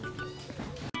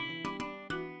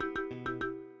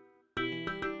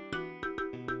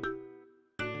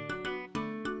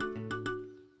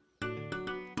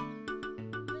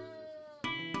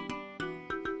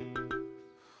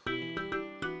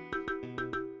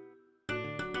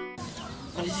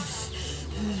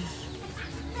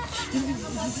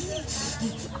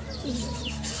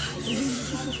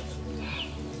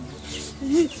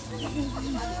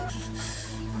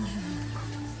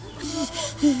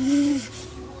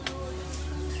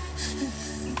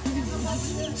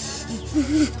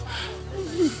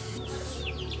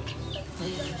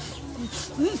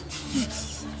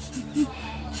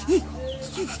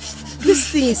 This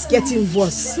thing is getting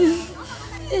worse.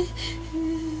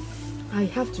 I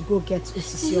have to go get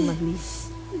Osisioma, please.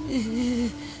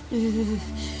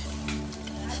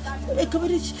 Come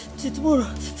on, tomorrow.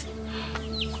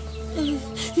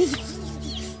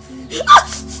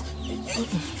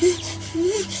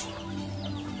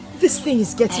 This thing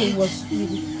is getting worse,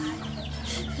 really.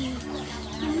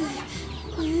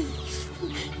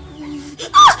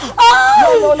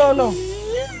 No.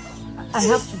 I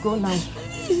have to go now.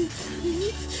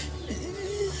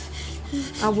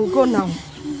 I will go now.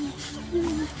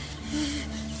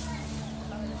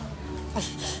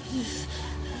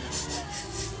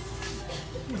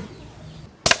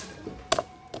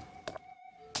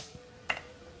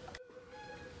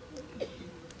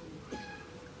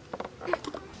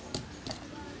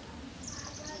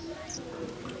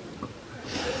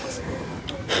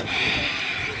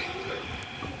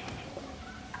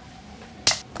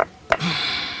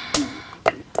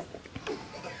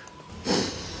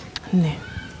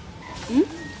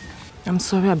 I'm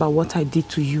sorry about what I did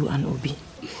to you and Obi.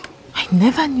 I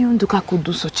never knew Nduka could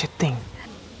do such a thing.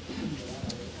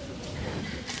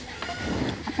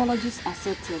 Apologies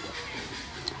accepted.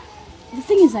 The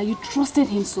thing is that you trusted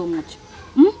him so much.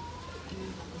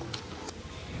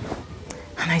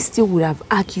 And I still would have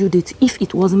argued it if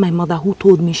it wasn't my mother who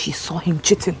told me she saw him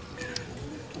cheating.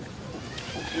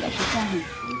 I should tell him.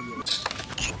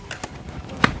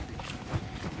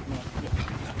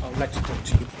 I would like to talk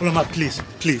to you. Olama, please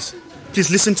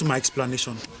listen to my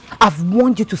explanation. I've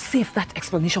warned you to save that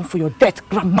explanation for your dead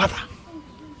grandmother.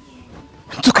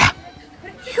 Nduka,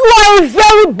 you are a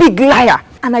very big liar,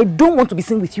 and I don't want to be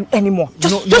seen with you anymore.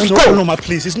 Just go. Olama,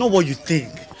 please, it's not what you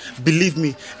think. Believe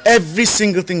me, every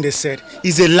single thing they said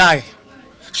is a lie.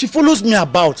 She follows me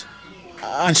about,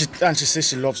 and she says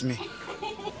she loves me.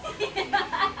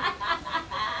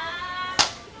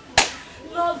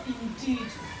 did.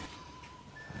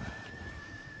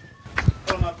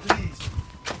 Mama, please.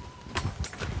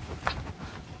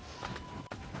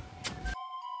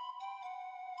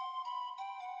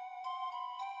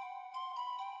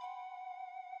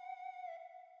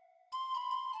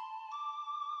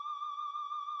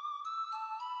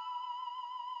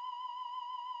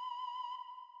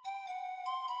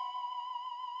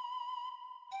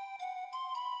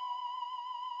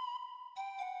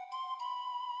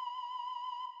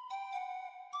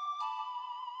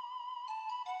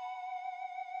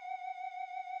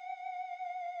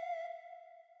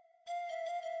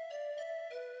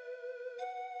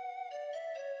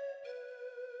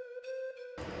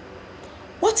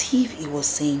 What if he was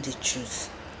saying the truth?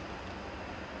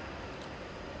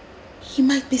 He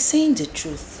might be saying the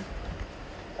truth.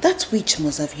 That witch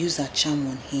must have used her charm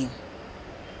on him.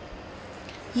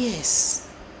 Yes,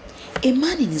 a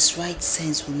man in his right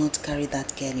sense will not carry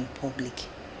that girl in public,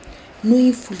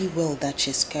 knowing fully well that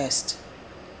she's cursed.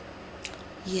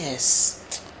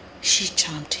 Yes, she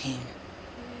charmed him.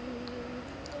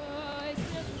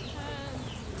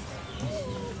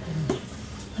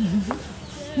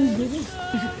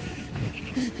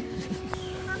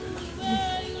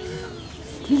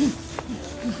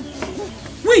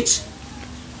 Witch!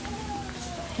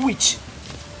 Witch!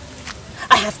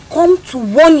 I have come to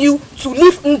warn you to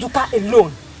leave Nduka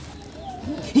alone.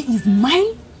 He is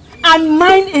mine and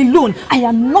mine alone. I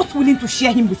am not willing to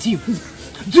share him with you.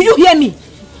 Do you hear me?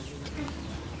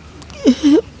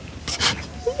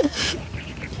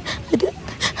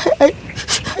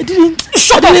 I didn't.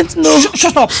 Shut I up! didn't know.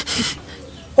 Shut up!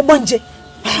 Ogbanje!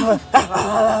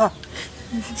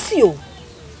 See,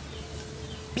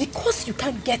 because you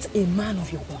can't get a man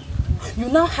of your own, you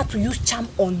now have to use charm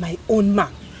on my own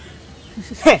man.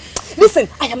 Hey, listen,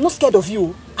 I am not scared of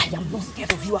you. I am not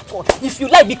scared of you at all. If you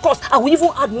like, because I will even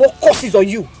add more curses on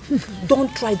you.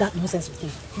 Don't try that nonsense with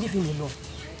me. Leave him alone.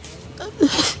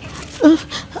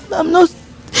 I'm not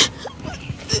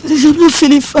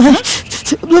feeling fine.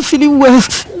 I'm not feeling well.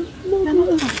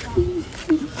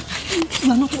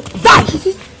 You are not. Die!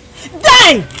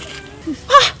 Die!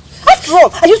 After all,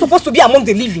 are you supposed to be among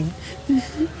the living?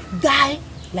 Die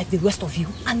like the rest of you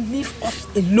and leave us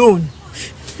alone.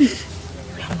 We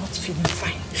are not feeling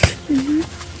fine.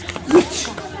 Witch!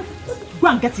 Go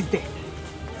and get it there.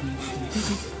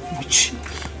 Witch!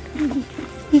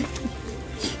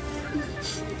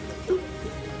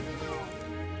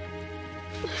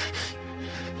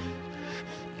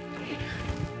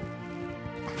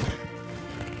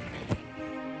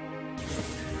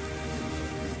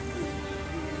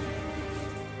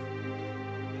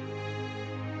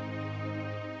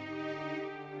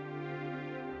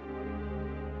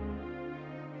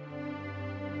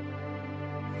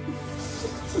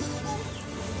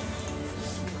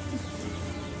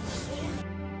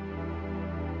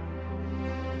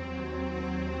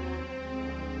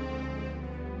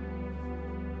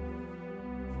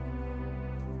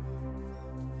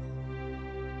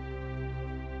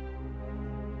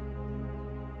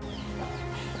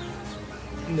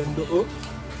 Nando.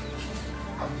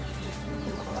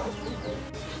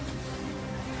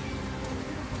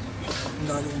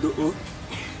 Nando.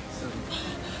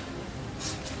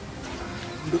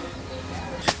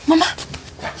 Mama!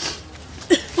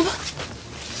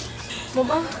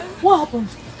 Mama, what happened?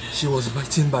 She was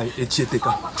bitten by a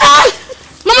chieteka. Ah!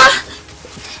 Mama!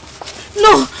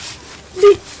 No!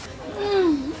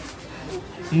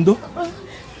 Ndo?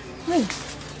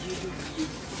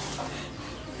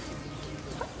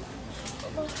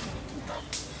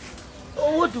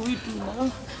 Oh, what do we do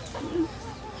now?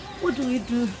 What do we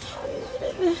do?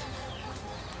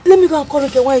 Let me go and call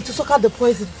Ogbanje to suck out the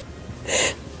poison.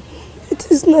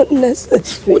 It is not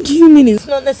necessary. What do you mean it's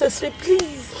not necessary?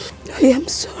 Please. I am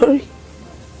sorry.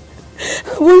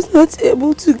 I was not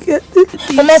able to get the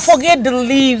leaves. Mama, forget the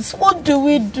leaves. What do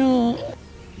we do?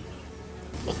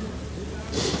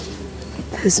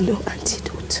 There's no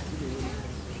antidote.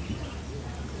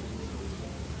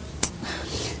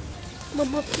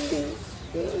 Mama, please.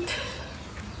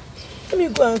 Let me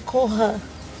go and call her.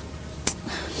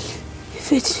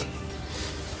 Ifechi,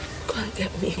 go and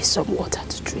get me some water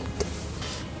to drink.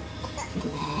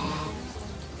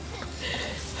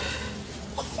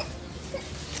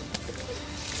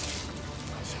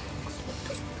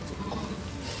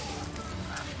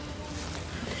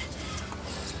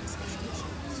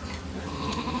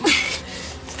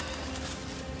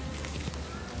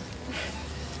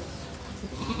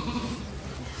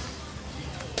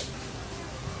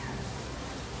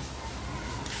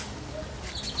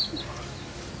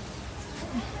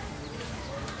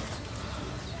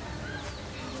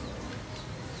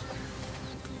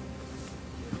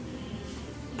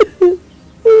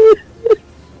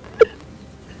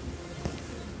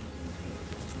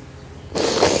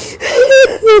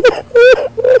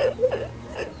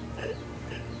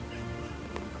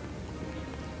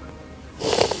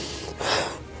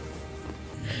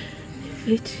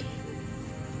 Ifechi.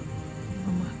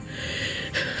 Mama.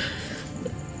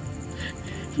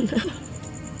 Now,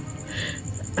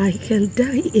 I can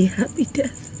die a happy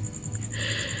death,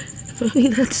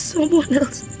 knowing that someone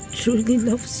else truly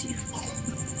loves you.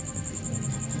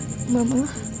 Mama,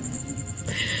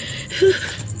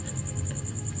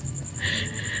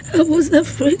 I was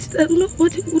afraid that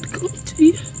nobody would come to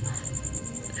you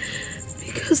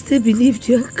because they believed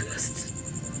you are cursed.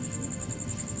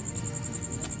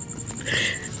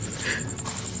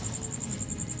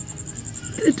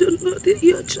 They don't know that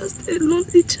you're just a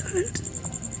lonely child.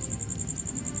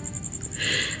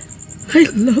 I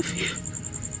love you.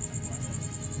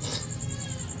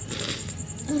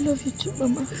 I love you too,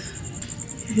 Mama.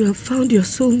 You have found your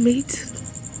soulmate.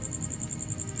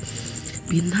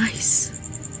 Be nice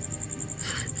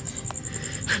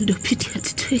and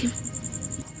obedient to him.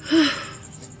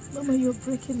 Mama, you're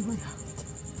breaking my heart.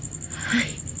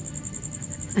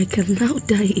 I can now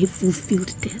die a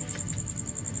fulfilled death.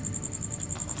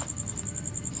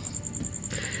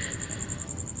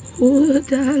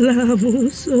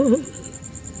 Udalamuso,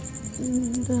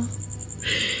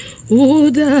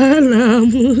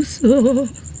 Udalamuso,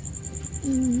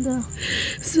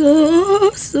 so,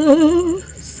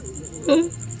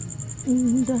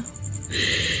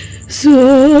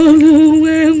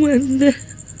 Soluwewende,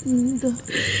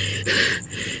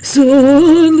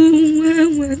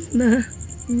 Soluwewende,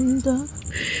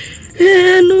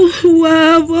 Enu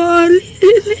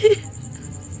wabolili.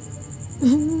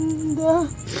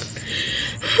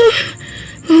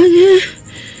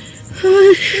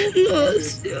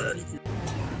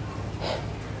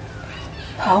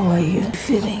 How are you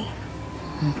feeling?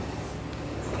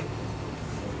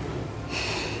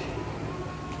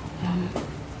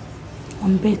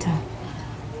 I'm better.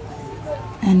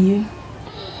 And you?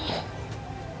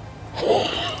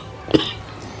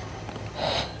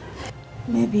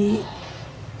 Maybe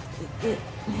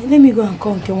let me go and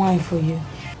conk your wine for you.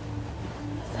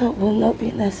 That will not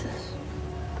be necessary.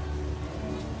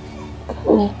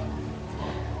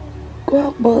 Go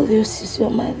and boil your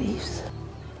sisioma leaves.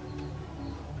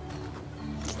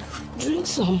 Drink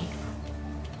some.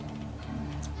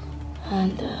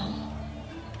 And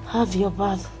have your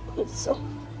bath with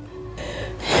some.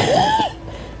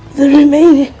 The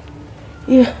remaining,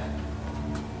 you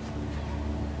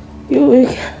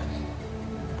weak.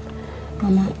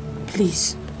 Mama,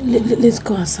 please, let's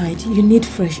go outside. You need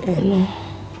fresh air. No.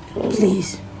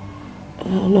 Please.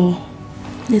 No.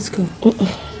 Let's go. Go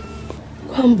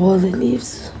and boil the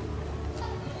leaves.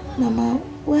 Mama,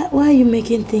 why are you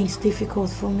making things difficult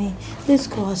for me? Let's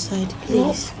go outside,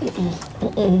 please.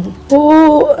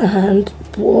 Go and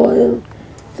boil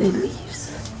the leaves.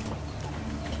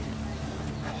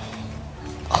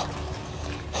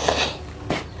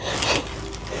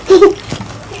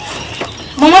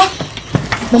 Mama,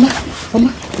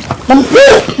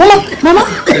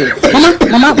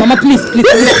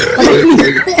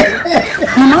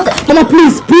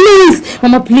 please,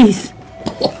 Mama, please.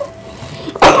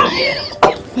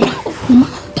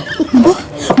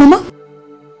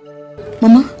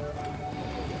 Mama.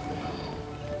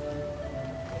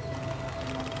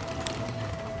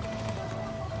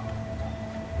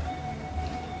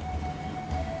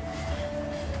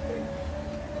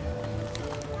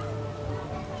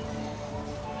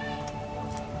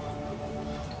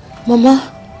 Mama.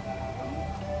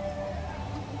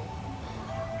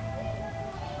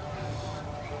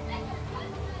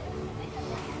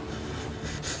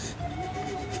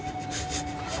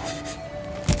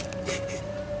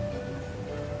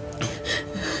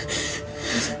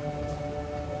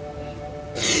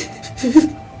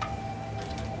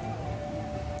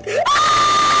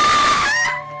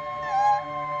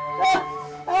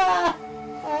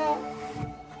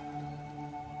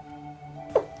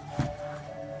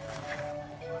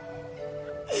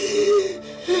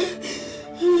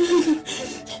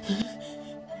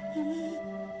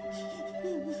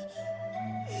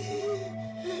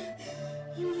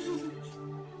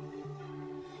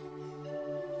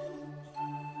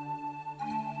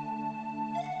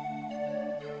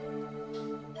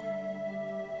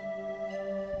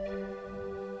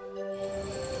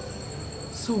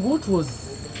 So what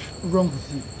was wrong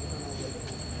with you?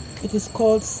 It is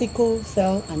called sickle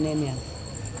cell anemia.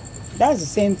 That's the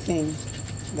same thing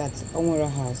that Omura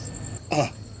has.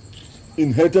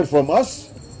 Inherited from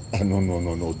us?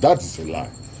 No. That is a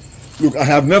lie. Look, I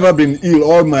have never been ill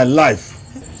all my life.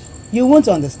 You won't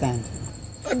understand.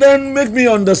 Then make me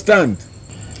understand.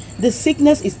 The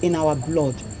sickness is in our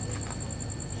blood.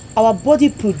 Our body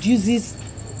produces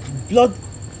blood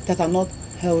that are not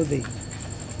healthy.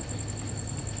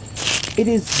 It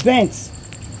is burnt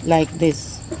like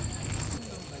this.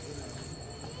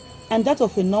 And that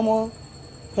of a normal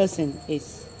person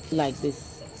is like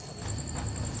this.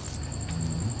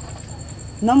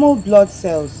 Normal blood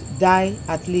cells die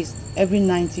at least every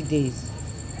 90 days,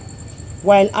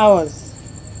 while ours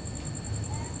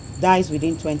dies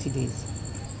within 20 days.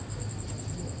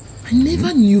 I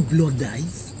never knew blood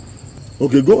dies.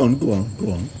 Okay, go on.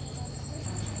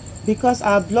 Because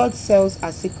our blood cells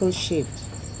are sickle-shaped,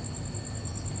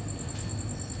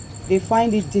 they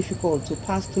find it difficult to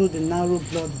pass through the narrow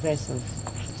blood vessels.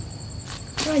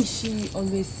 Why is she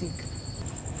always sick?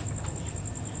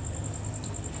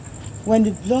 When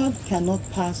the blood cannot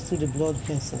pass through the blood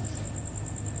vessels,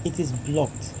 it is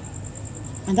blocked,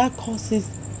 and that causes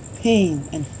pain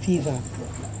and fever.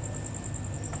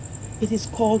 It is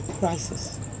called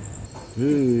crisis.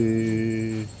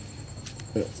 Hey.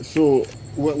 So,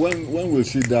 when will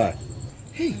she die?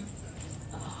 Hey.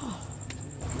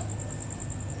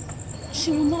 She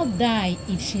will not die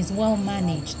if she's well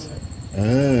managed.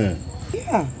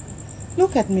 Yeah,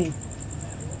 look at me.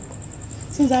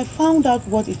 Since I found out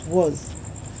what it was,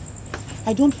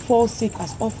 I don't fall sick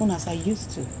as often as I used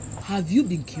to. Have you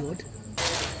been cured?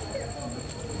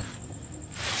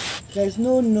 There is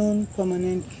no known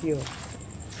permanent cure,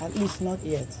 at least not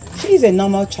yet. She is a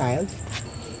normal child.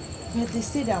 But they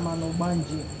said I'm an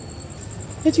Ogbanje.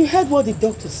 But you heard what the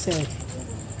doctor said.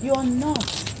 You are not.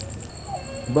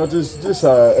 But it's this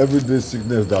everyday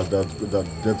sickness that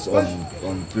gets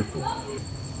on people.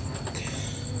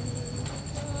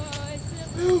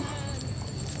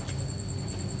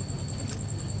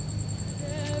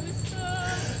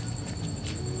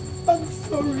 I'm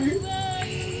sorry.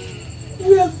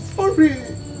 We are sorry.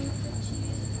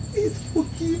 Please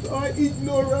forgive our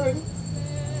ignorance.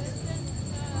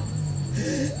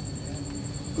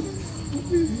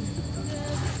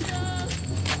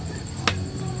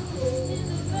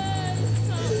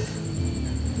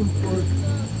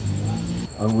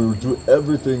 And we will do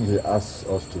everything he asks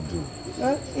us to do.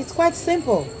 Well, it's quite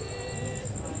simple.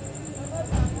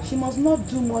 She must not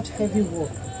do much heavy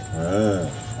work.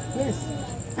 Yes.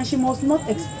 And she must not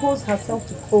expose herself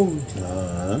to cold.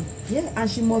 Yeah, and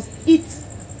she must eat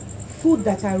food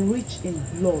that are rich in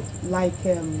blood, like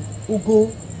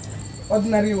ugu.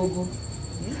 Ordinary ugu.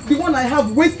 The one I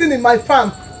have wasting in my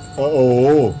farm.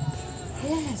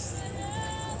 Yes.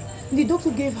 The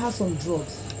doctor gave her some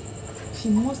drugs. She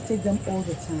must take them all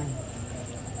the time.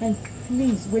 And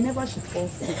please, whenever she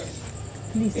falls sick,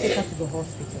 please take her to the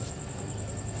hospital.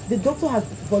 The doctor has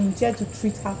volunteered to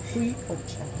treat her free of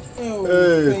charge.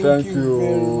 Hey, thank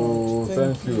you.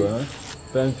 Thank you.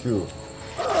 Thank you.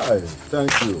 Hi,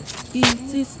 thank you.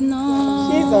 It is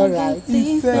not. She's alright.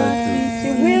 She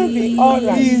will be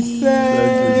alright.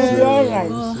 She'll be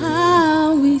alright.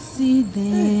 How we see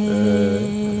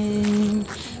them,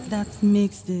 that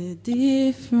makes the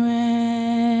difference.